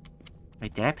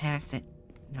 Wait, did I pass it?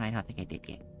 No, I don't think I did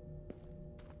yet.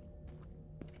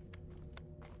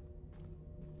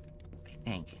 I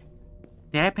think.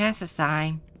 Did I pass a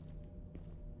sign?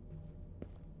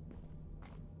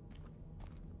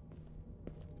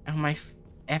 Oh my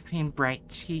effing Bright.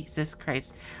 Jesus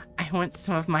Christ. I want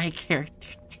some of my character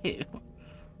too.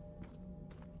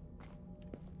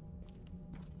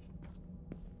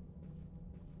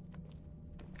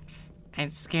 I'm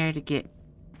scared to get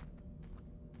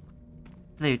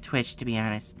Blue Twitch, to be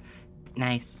honest.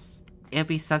 Nice. It'll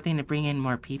be something to bring in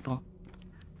more people.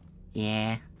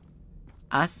 Yeah.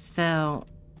 Also,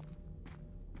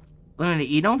 Luna,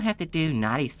 you don't have to do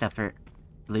naughty stuff for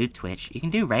Blue Twitch. You can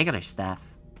do regular stuff.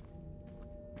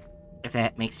 If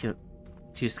that makes you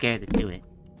too scared to do it.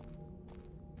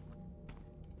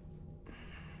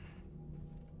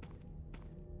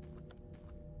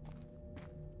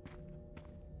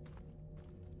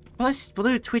 Plus,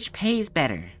 Blue Twitch pays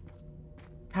better.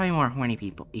 Probably more horny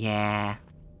people. Yeah.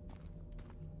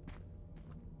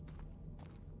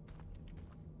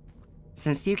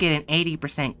 Since you get an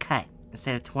 80% cut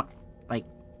instead of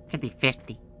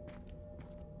 50-50.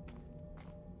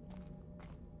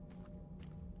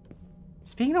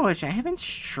 Speaking of which, I haven't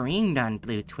streamed on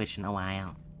Blue Twitch in a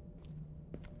while.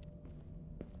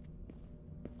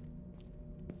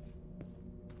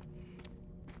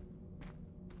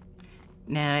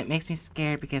 No, it makes me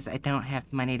scared because I don't have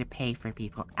money to pay for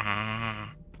people.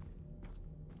 Ah.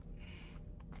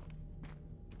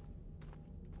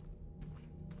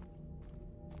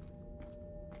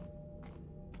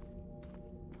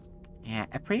 Yeah,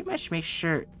 I pretty much make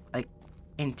sure, like,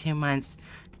 in 2 months,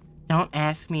 don't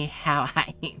ask me how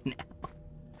I know.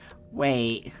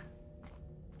 Wait.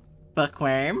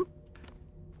 Bookworm?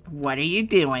 What are you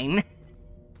doing?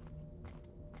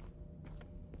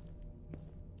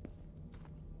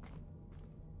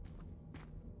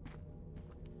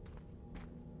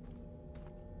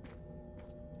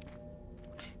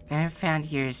 I haven't found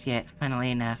yours yet,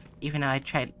 funnily enough, even though I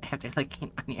tried after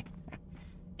looking on your...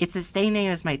 It's the same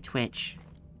name as my Twitch.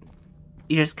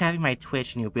 You just copy my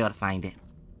Twitch and you'll be able to find it.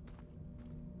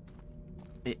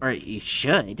 Or you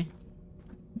should.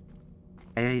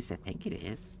 At least I think it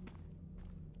is.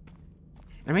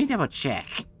 Let me double check.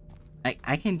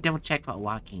 I can double check while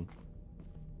walking.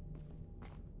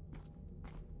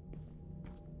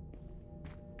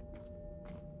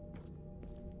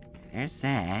 There's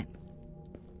that.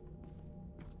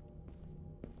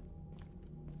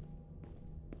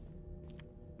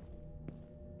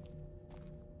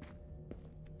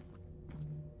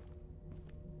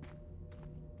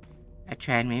 I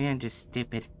tried, maybe I'm just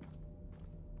stupid.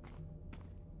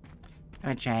 I'm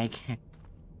gonna try again.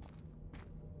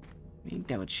 Let me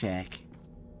double check.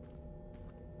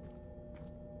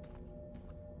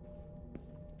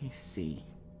 Let me see.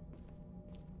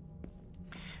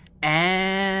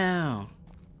 Oh!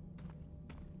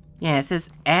 Yeah, it says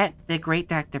at the Great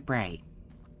Dr. Bright.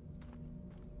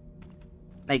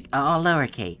 Like, all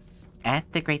lowercase.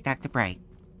 At the Great Dr. Bright.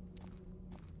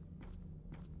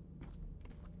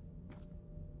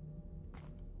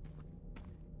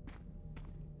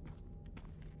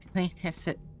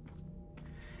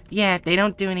 Yeah, they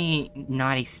don't do any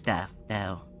naughty stuff,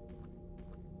 though.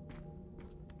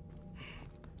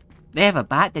 They have a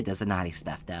bot that does the naughty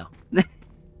stuff, though.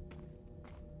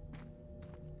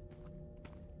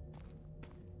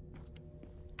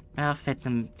 Well, fits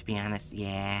them, to be honest,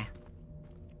 yeah.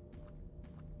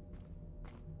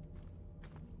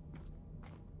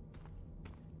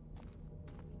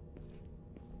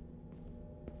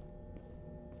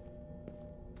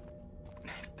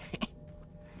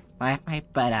 Laugh my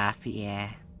butt off,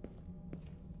 yeah.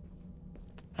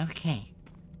 Okay.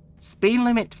 Speed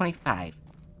limit 25.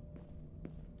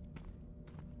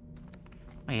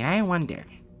 Wait, I wonder.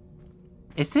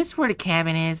 Is this where the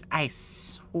cabin is? I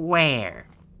swear.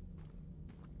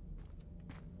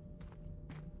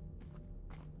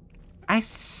 I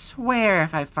swear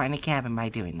if I find a cabin by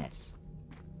doing this.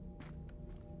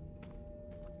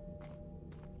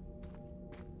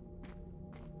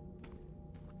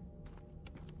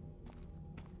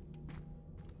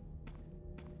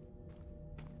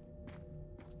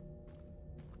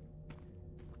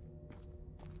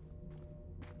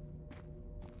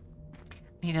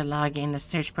 Need to log in to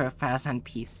search profiles on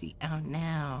PC. Oh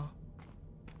no.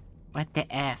 What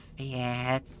the F?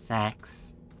 Yeah, it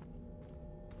sucks.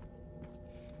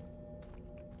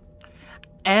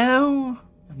 Oh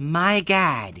my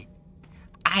god.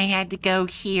 I had to go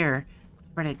here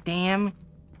for the damn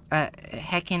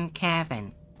heckin'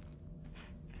 cabin.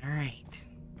 Alright.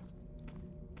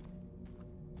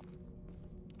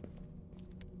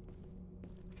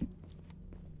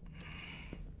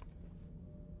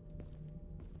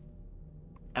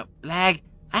 Oh, lag!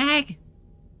 Lag! You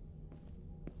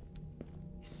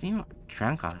seem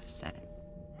drunk all of a sudden.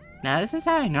 Now, this is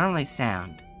how I normally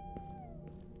sound.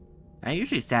 I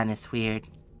usually sound this weird.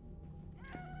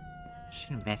 I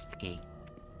should investigate.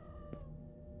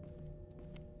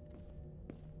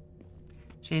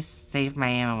 Just save my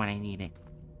ammo when I need it.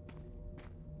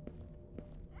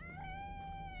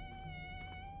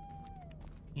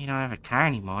 You don't have a car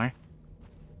anymore.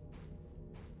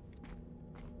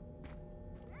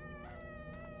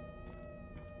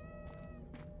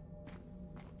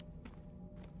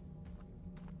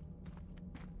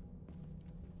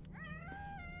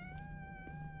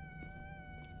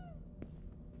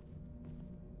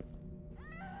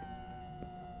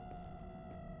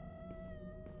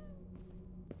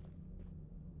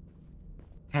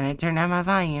 Can I turn down my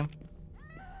volume?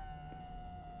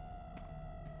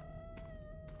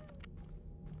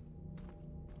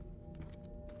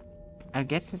 I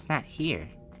guess it's not here.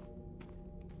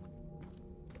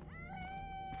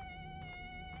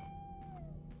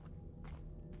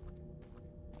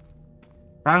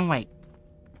 Wrong way.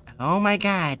 Oh my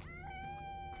god.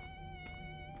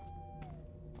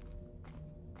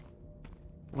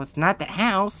 Well, it's not the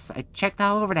house. I checked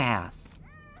all over the house.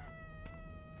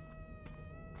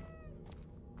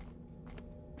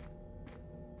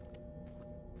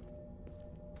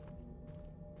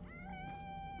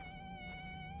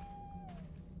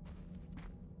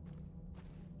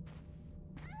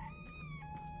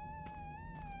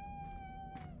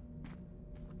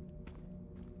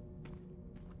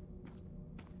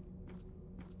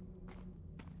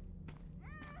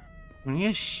 Can you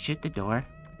just shoot the door?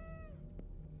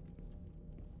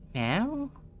 No?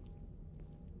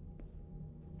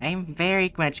 I'm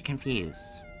very much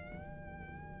confused.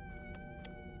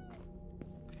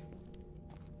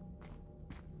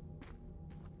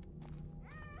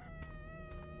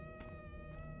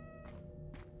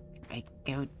 Do I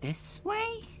go this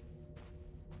way?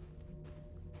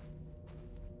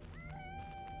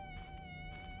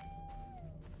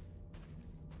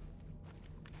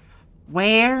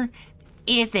 Where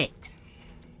is it?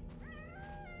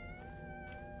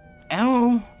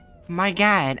 Oh my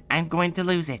god, I'm going to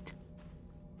lose it.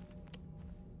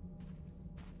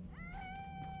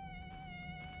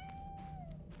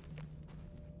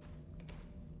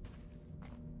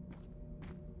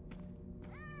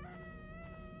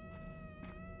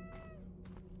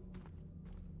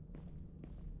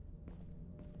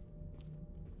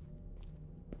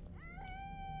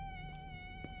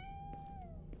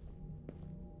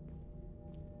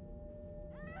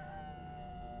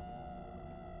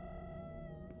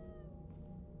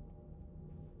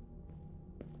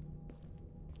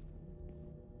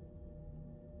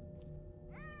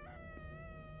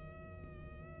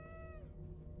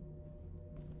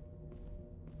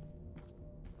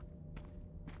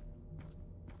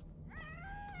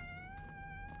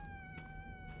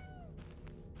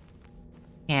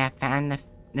 Yeah, I found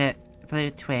the blue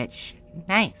twitch.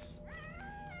 Nice.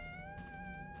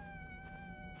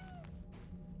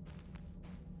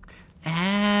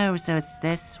 Oh, so it's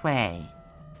this way.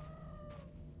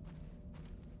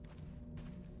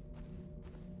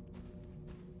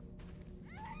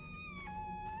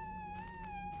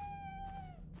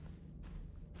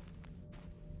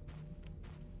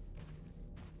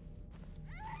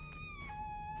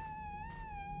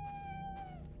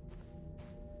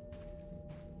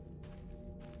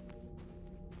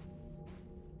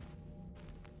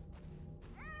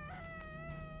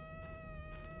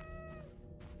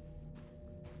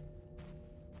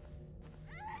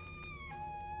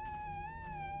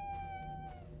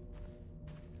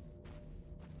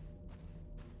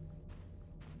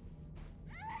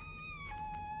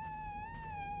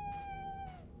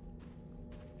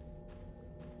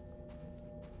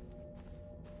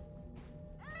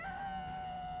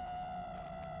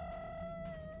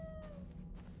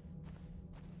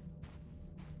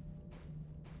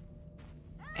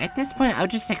 At this point, I'll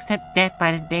just accept death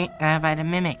by the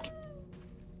mimic.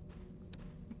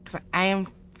 Because I am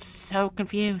so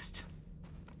confused.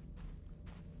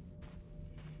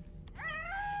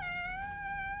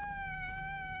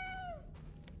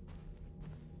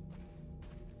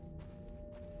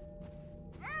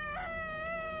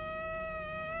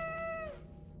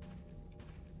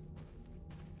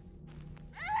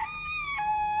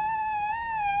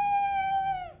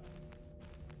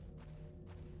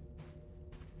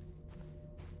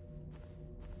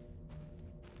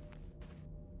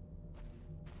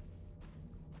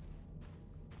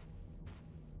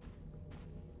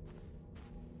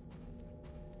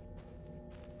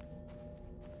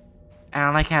 I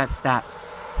don't like how it stopped.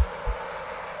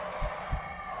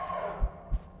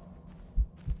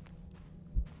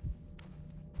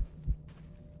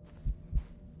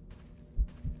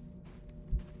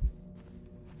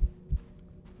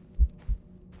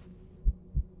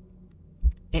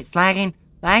 It's lagging.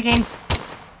 Lagging!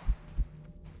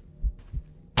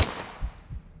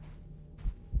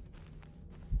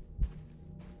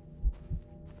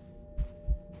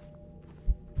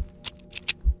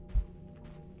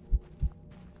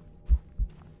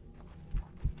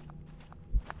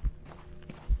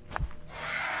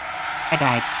 I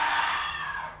died.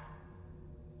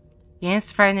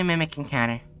 Yes, find the mimic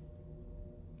encounter.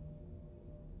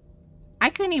 I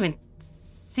couldn't even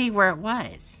see where it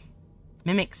was.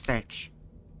 Mimic search.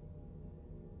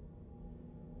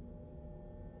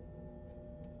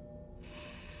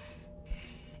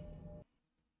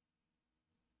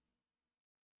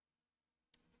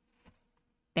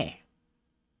 There.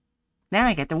 Now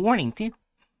I get the warning too.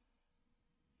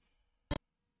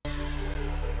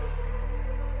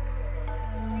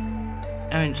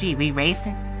 OMG, we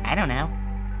racing? I don't know.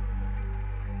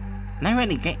 I'm not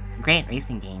really great at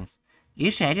racing games.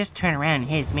 Usually I just turn around and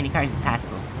hit as many cars as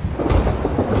possible.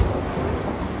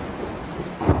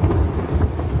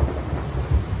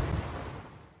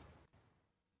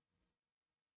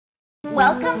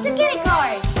 Welcome to Get It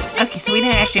Card! Okay, so we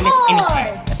didn't actually miss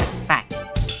anything. What the fuck?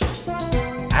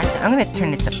 Also, I'm gonna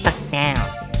turn this the fuck down.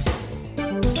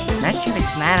 Not sure if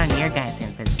it's loud on your guys'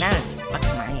 end, but it's loud as fuck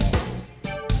on my end.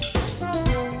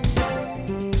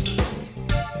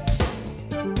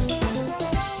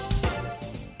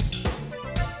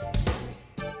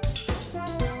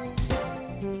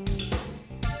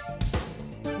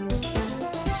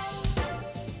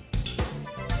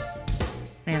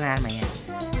 Really loud on my end.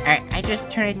 Alright, I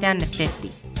just turned it down to 50.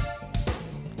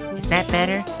 Is that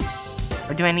better?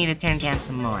 Or do I need to turn it down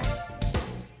some more?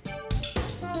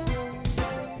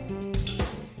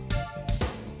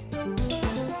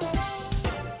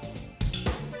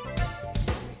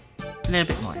 A little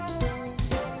bit more.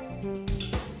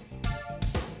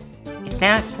 It's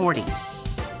now at 40.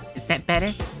 Is that better?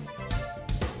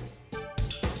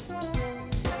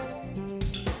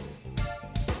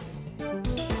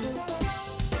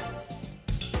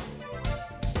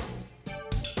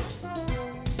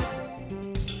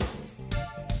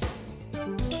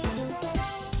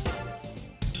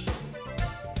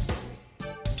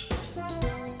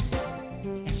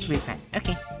 That should be fine.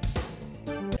 Okay.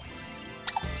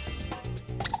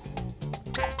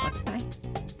 What did I?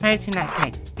 Prior to not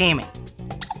connect. Damn it.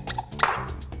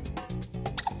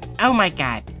 Oh my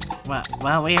god.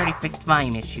 Well, we already fixed the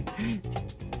volume issue.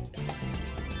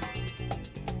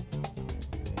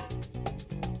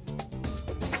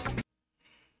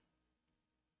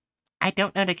 I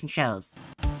don't know the controls.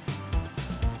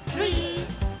 3,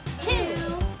 2,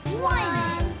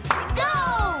 1,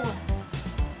 go!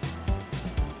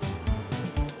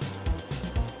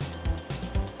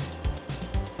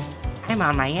 I'm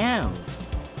on my own.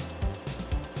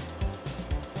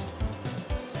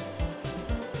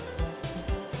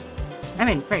 I'm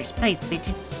in first place,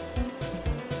 bitches.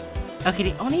 Okay,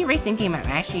 the only racing game I'm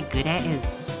actually good at is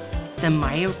the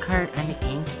Mario Kart on the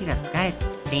GameCube. I forgot its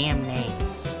damn name.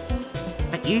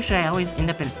 But usually I always end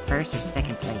up in first or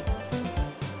second place.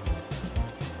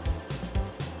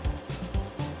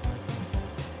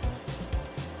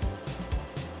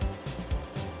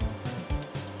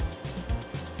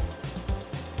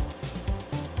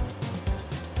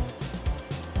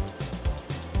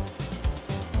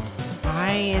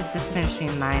 Why is the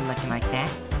finishing line looking like that?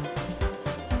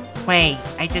 Wait,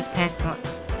 I just passed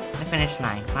the finish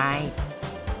line.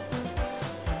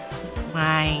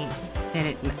 Why did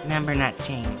it number not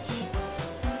change?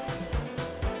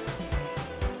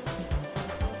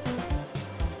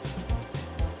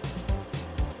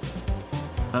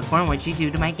 Bookworm, what'd you do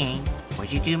to my game?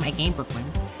 What'd you do to my game, Bookworm?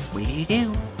 What did you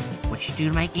do? What'd you do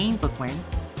to my game, Bookworm?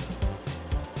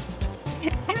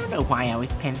 I don't know why I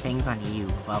always pin things on you,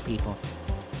 of all people.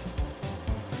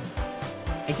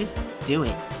 I just do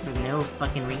it for no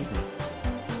fucking reason.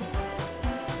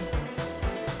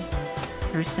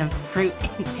 Throw some fruit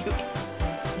into it.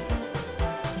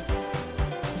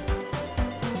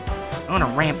 I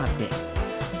wanna ramp up this.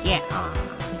 Yeah.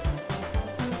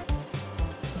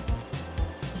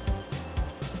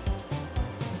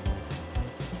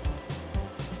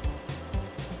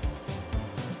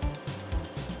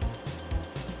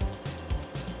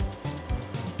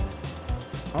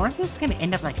 Or if this is gonna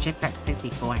end up like Shift Track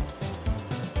 64.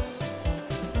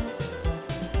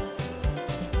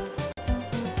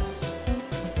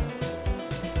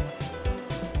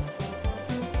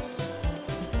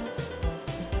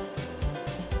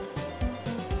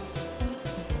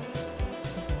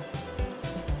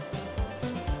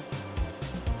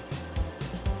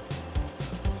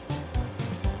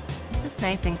 This is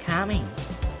nice and calming.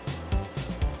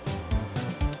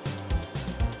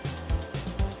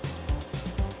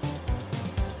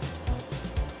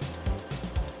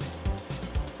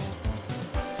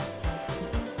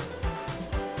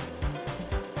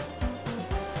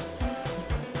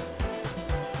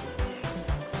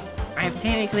 I've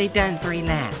technically done 3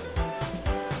 laps.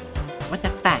 What the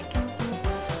fuck?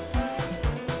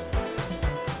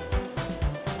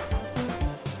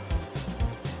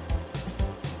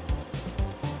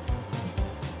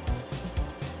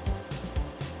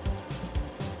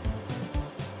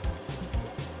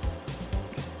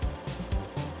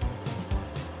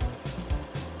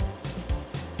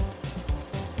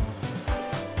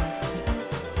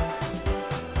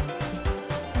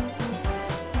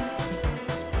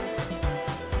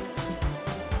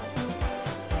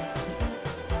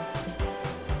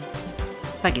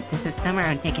 Fuck it, since it's summer,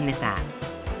 I'm taking this off.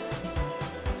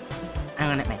 I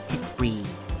wanna let my tits breathe.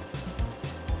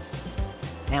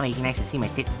 That way you can actually see my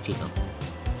tits jiggle.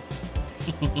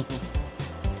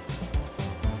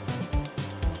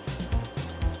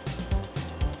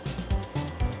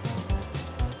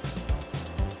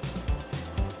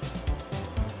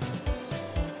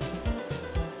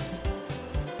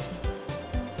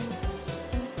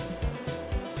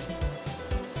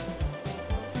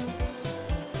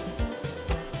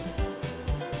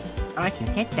 I can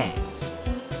hit that.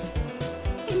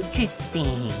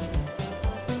 Interesting.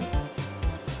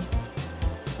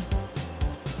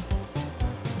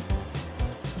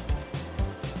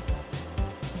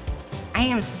 I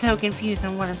am so confused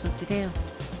on what I'm supposed to do.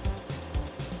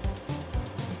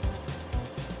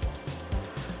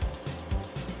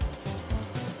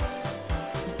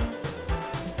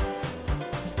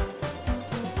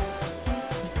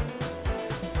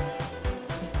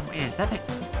 Wait, there's other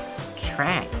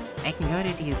tracks. I can go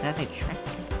to these other tracks.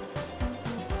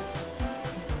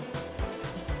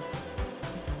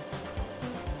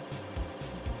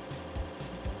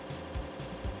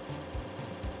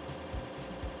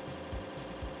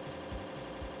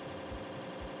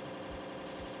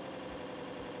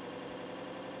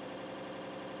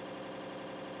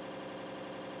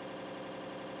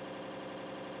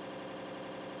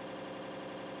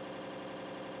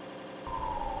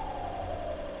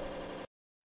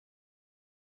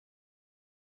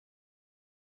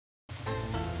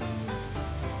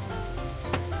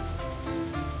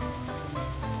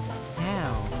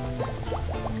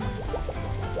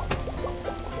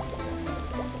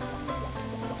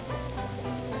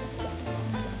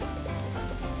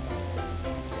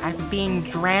 I'm being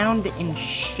drowned in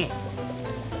shit.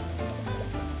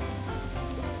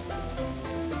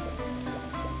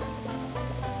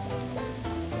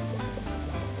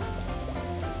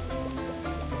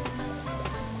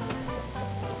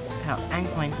 Oh, I'm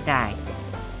going to die.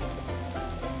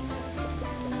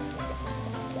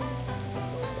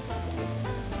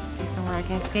 See somewhere I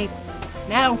can escape?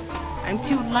 No! I'm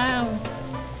too low!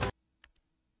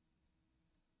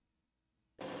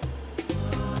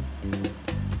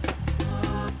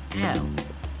 Ow.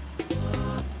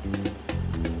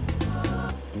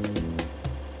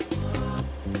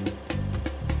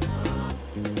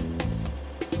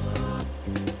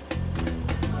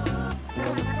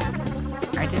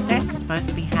 Are desserts supposed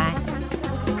to be hot?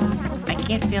 I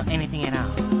can't feel anything at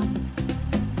all.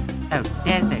 Oh,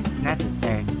 deserts, not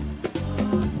desserts.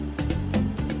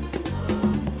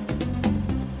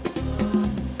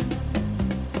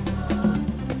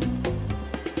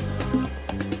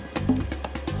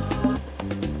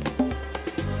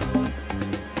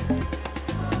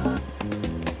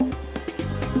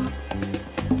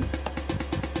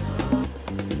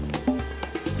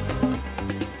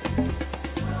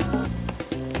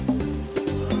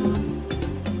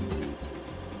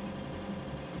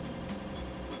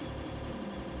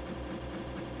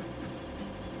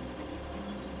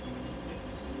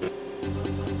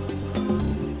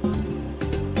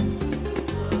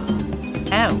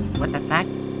 What the fuck?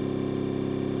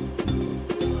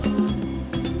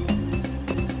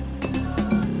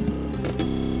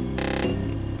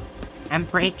 I'm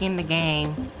breaking the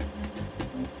game.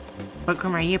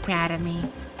 Bookworm, are you proud of me?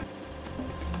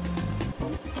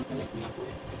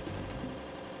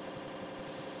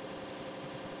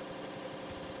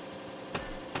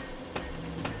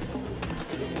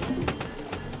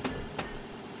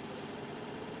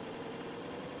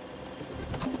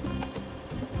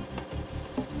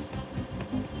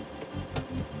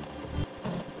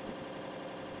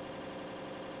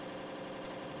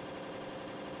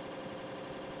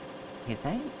 Is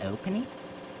that an opening?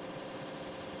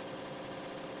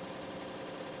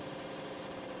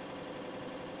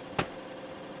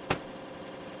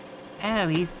 Oh,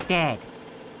 he's dead.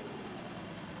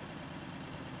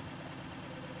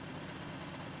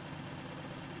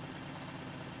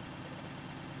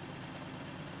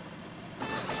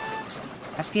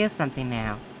 I feel something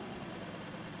now.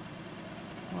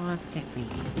 Well, let's get freaky.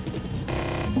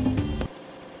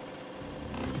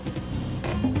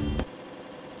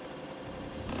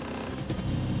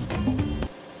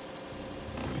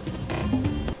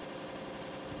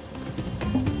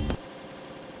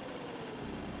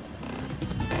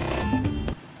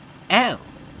 Oh!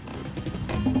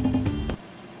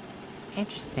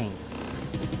 Interesting.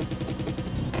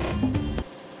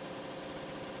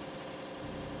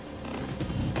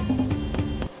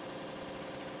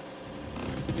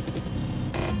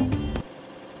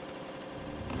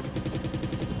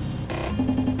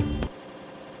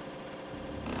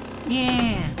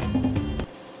 Yeah!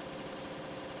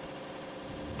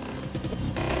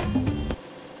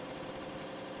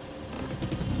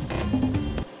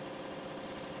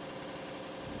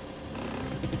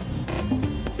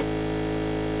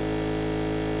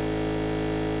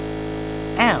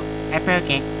 Oh, I broke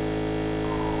it.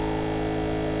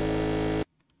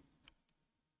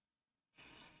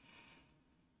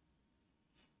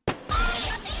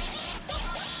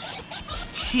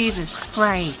 Jesus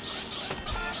Christ.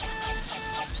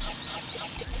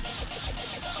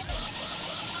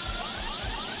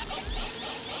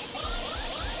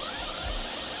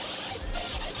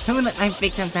 Who let my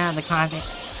victims out of the closet?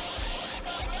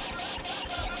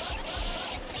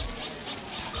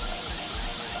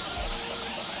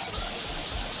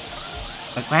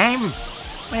 But Graham,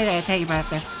 what did I tell you about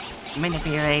this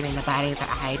manipulating the bodies that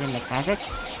hide in the closet?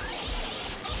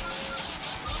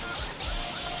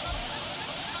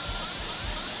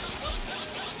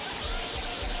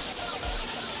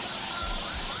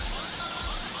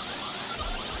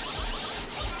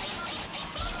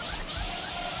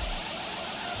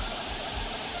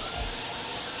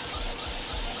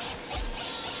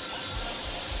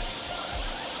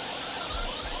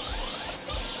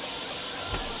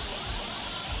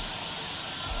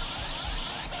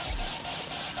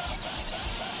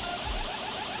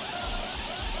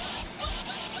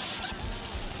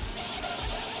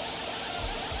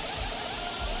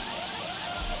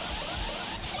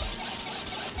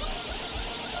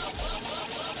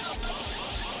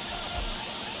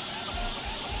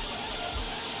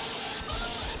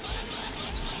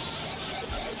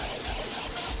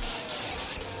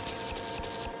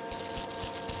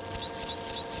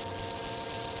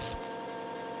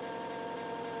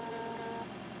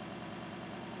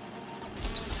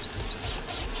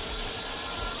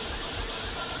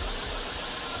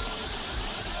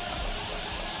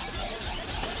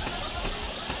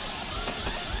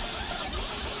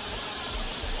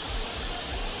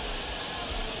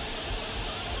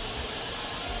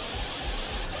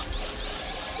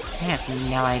 I have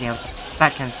no idea what the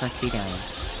fuck I'm supposed to be doing.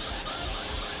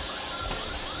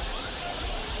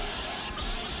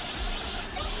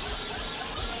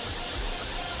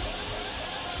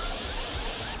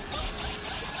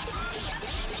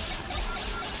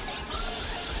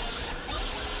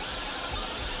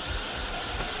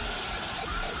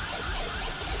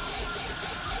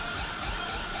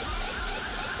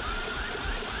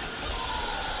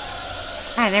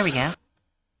 Ah, there we go.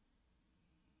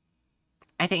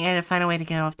 I think I had to find a way to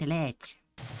get off the ledge.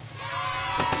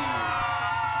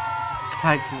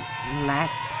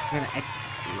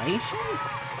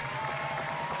 Congratulations?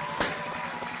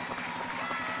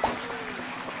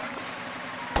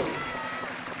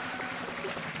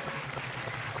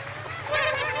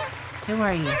 Who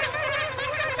are you?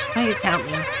 Please help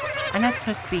me. I'm not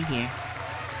supposed to be here.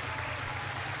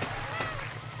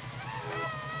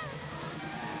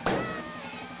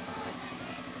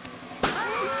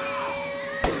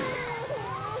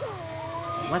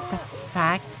 What the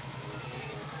fuck?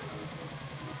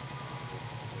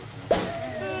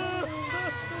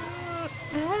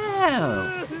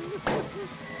 Oh!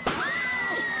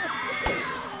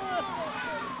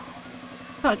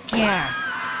 Fuck yeah!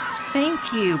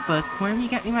 Thank you, Bookworm. You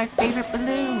got me my favorite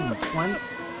balloons.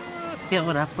 One's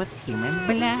filled up with human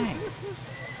blood.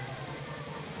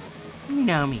 You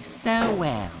know me so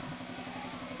well.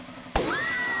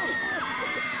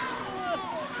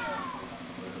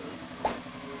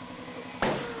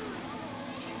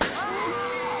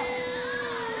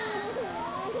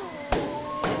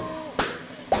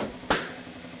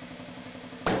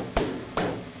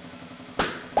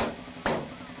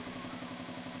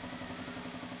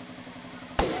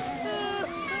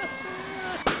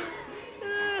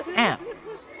 Ow.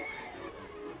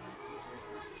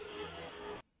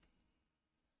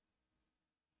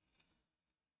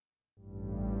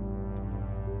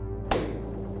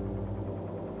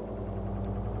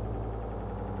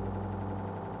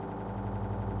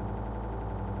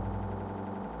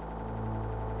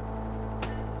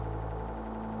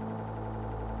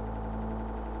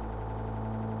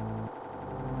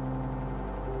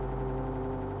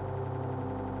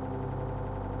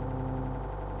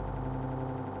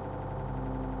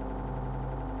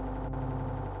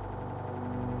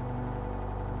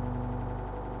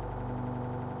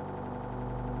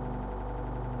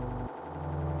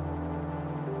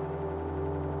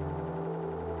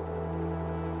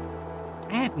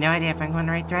 I have no idea if I'm going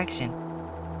the right direction.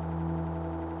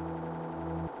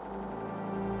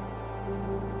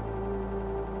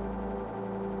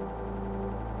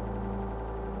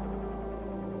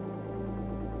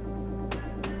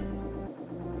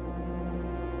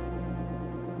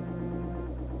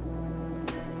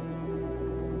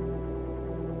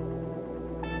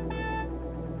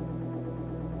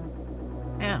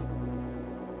 Oh.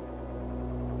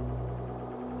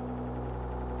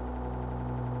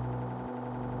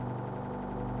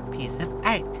 Piece of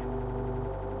art.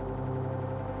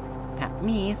 About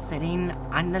me sitting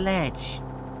on the ledge.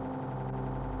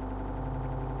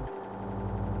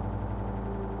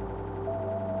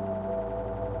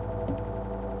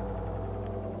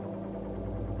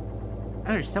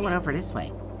 Oh, there's someone over this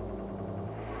way.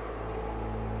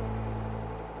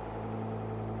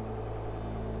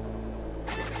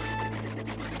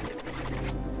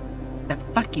 The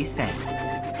fuck you say?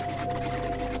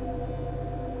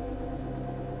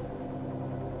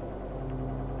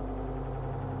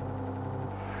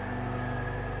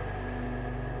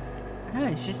 Oh,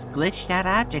 it's just glitched out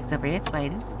objects over this way.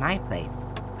 This is my place.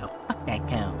 Oh, fuck that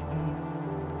cone.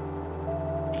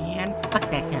 And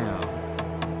fuck that cone.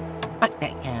 Fuck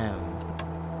that cone.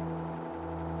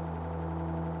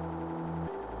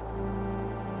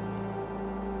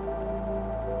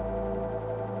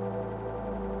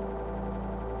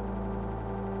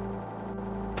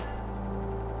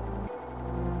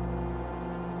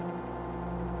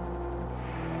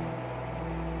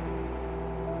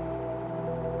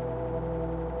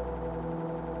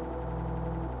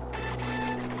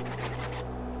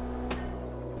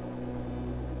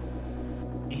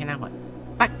 You know what?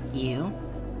 Fuck you.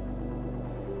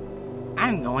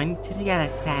 I'm going to the other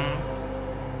side.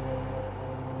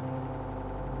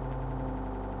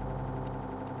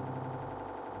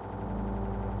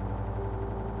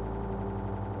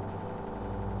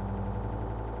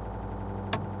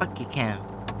 Fuck you, Cam.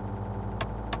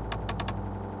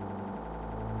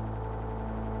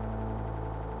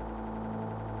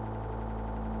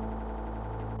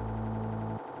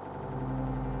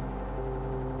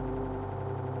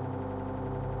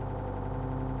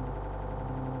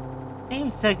 I'm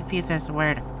so confused as to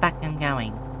where the fuck I'm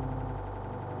going.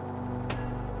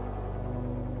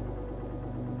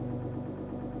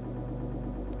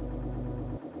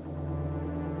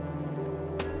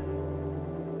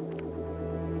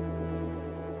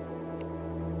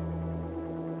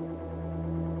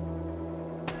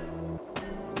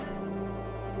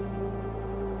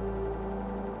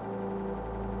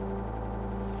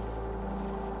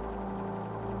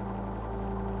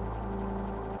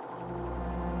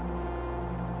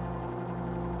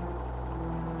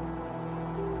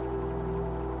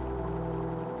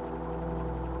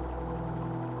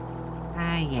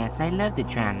 Ah, yes, I love to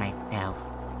drown myself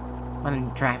when I'm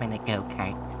driving a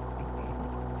go-kart.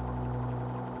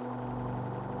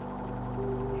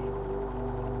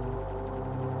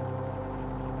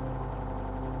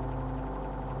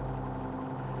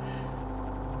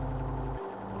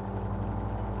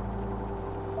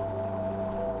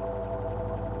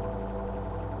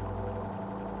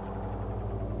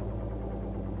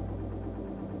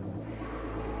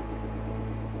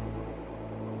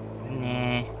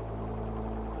 Nah.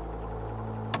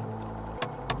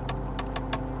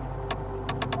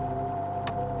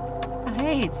 Oh,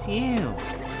 hey, it's you.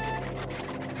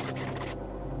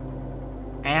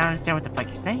 I don't understand what the fuck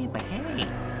you're saying, but hey.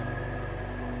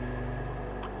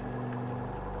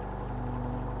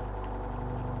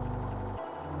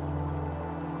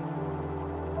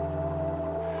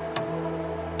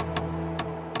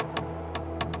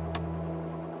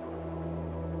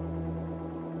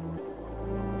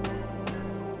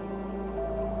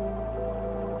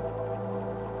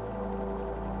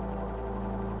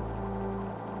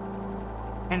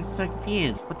 I'm so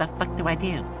confused. What the fuck do I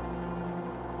do?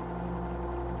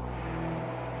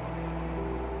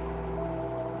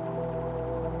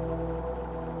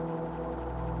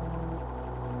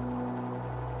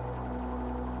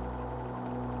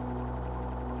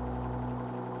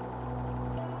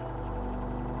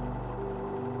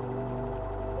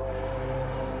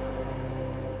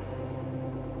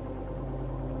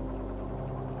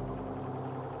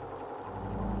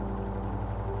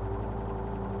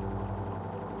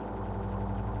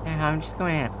 I'm just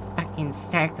going in a fucking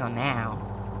circle now.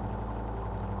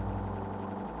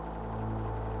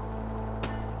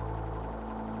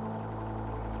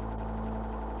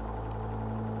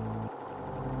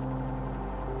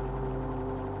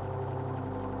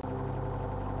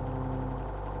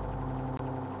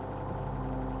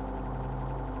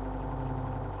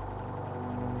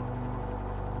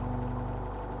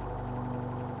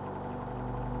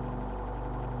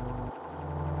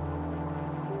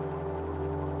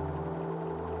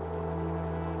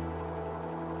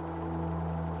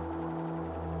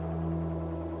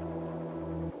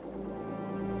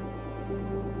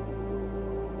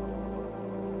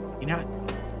 You know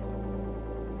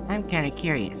what? I'm kinda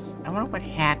curious. I wonder what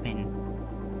happened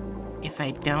if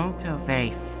I don't go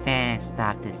very fast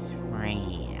off this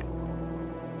ramp.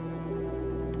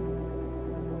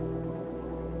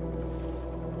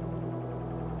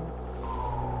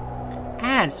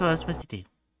 Ah, that's what I was supposed to do.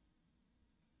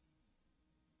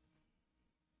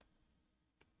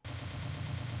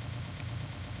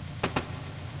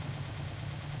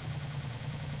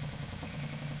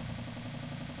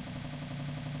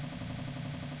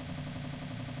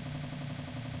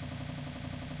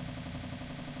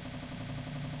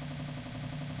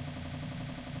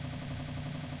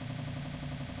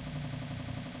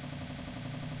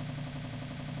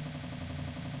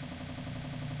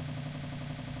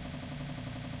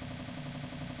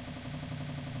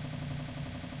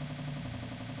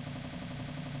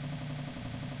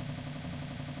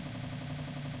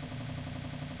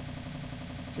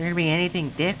 Is there gonna be anything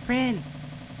different?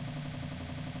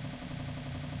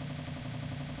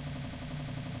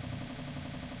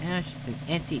 No, it's just an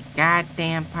empty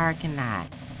goddamn parking lot.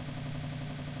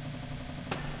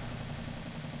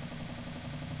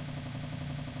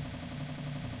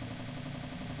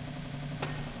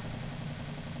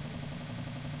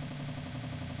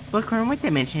 Bookworm, what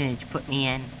dimension did you put me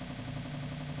in?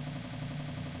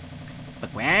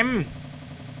 Bookworm?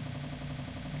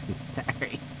 I'm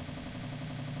sorry.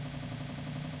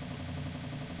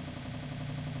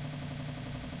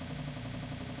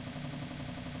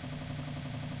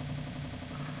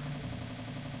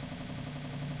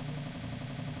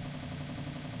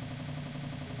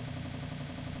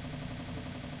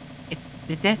 It's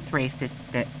the death race this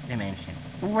dimension.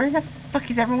 Where the fuck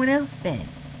is everyone else then?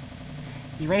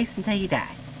 You race until you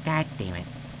die. God damn it.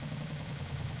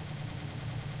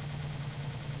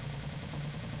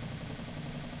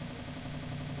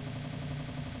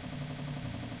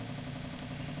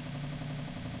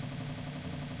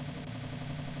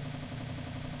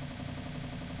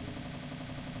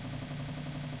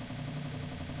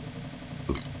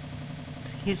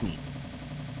 Excuse me.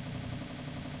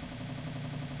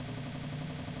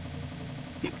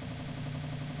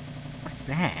 What's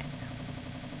that?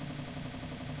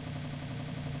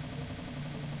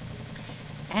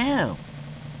 Oh.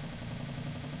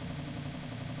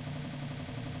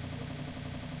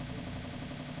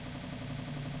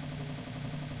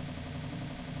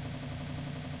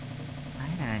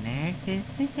 What on earth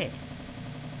is this?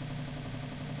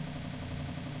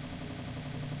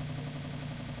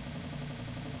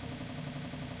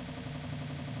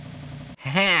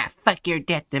 Haha, fuck your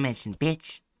death dimension,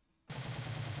 bitch.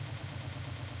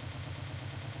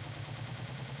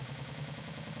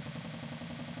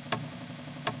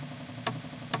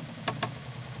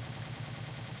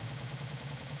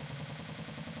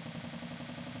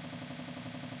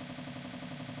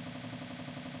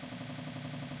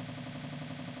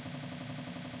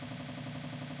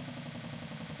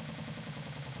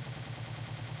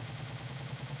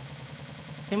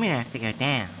 Then we have to go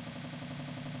down.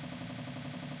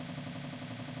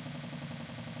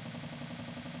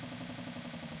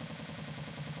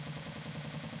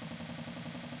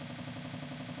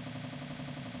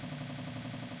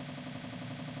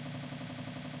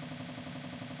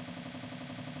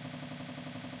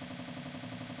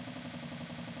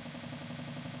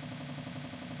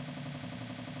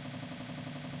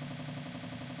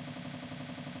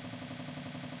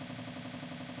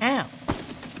 Ow.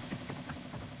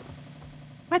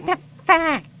 What the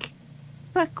fuck?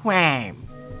 Bookworm.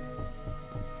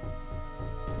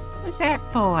 What's that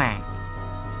for?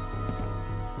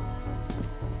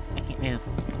 Can't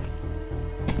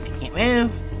move. Can't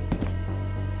move!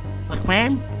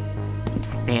 Bookworm!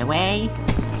 Stay away!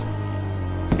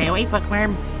 Stay away,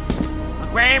 Bookworm!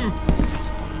 Bookworm!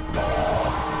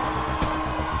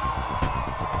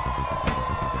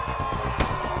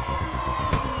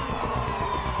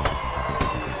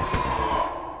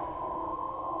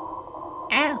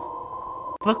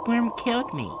 Ow! Bookworm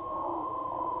killed me.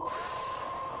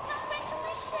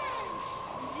 Congratulations!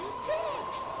 You did it!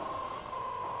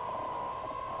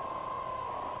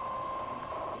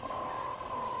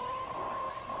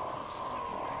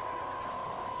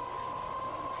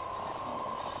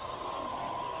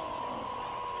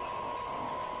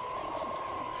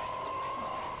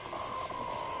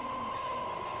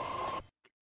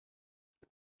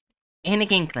 And the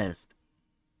game closed.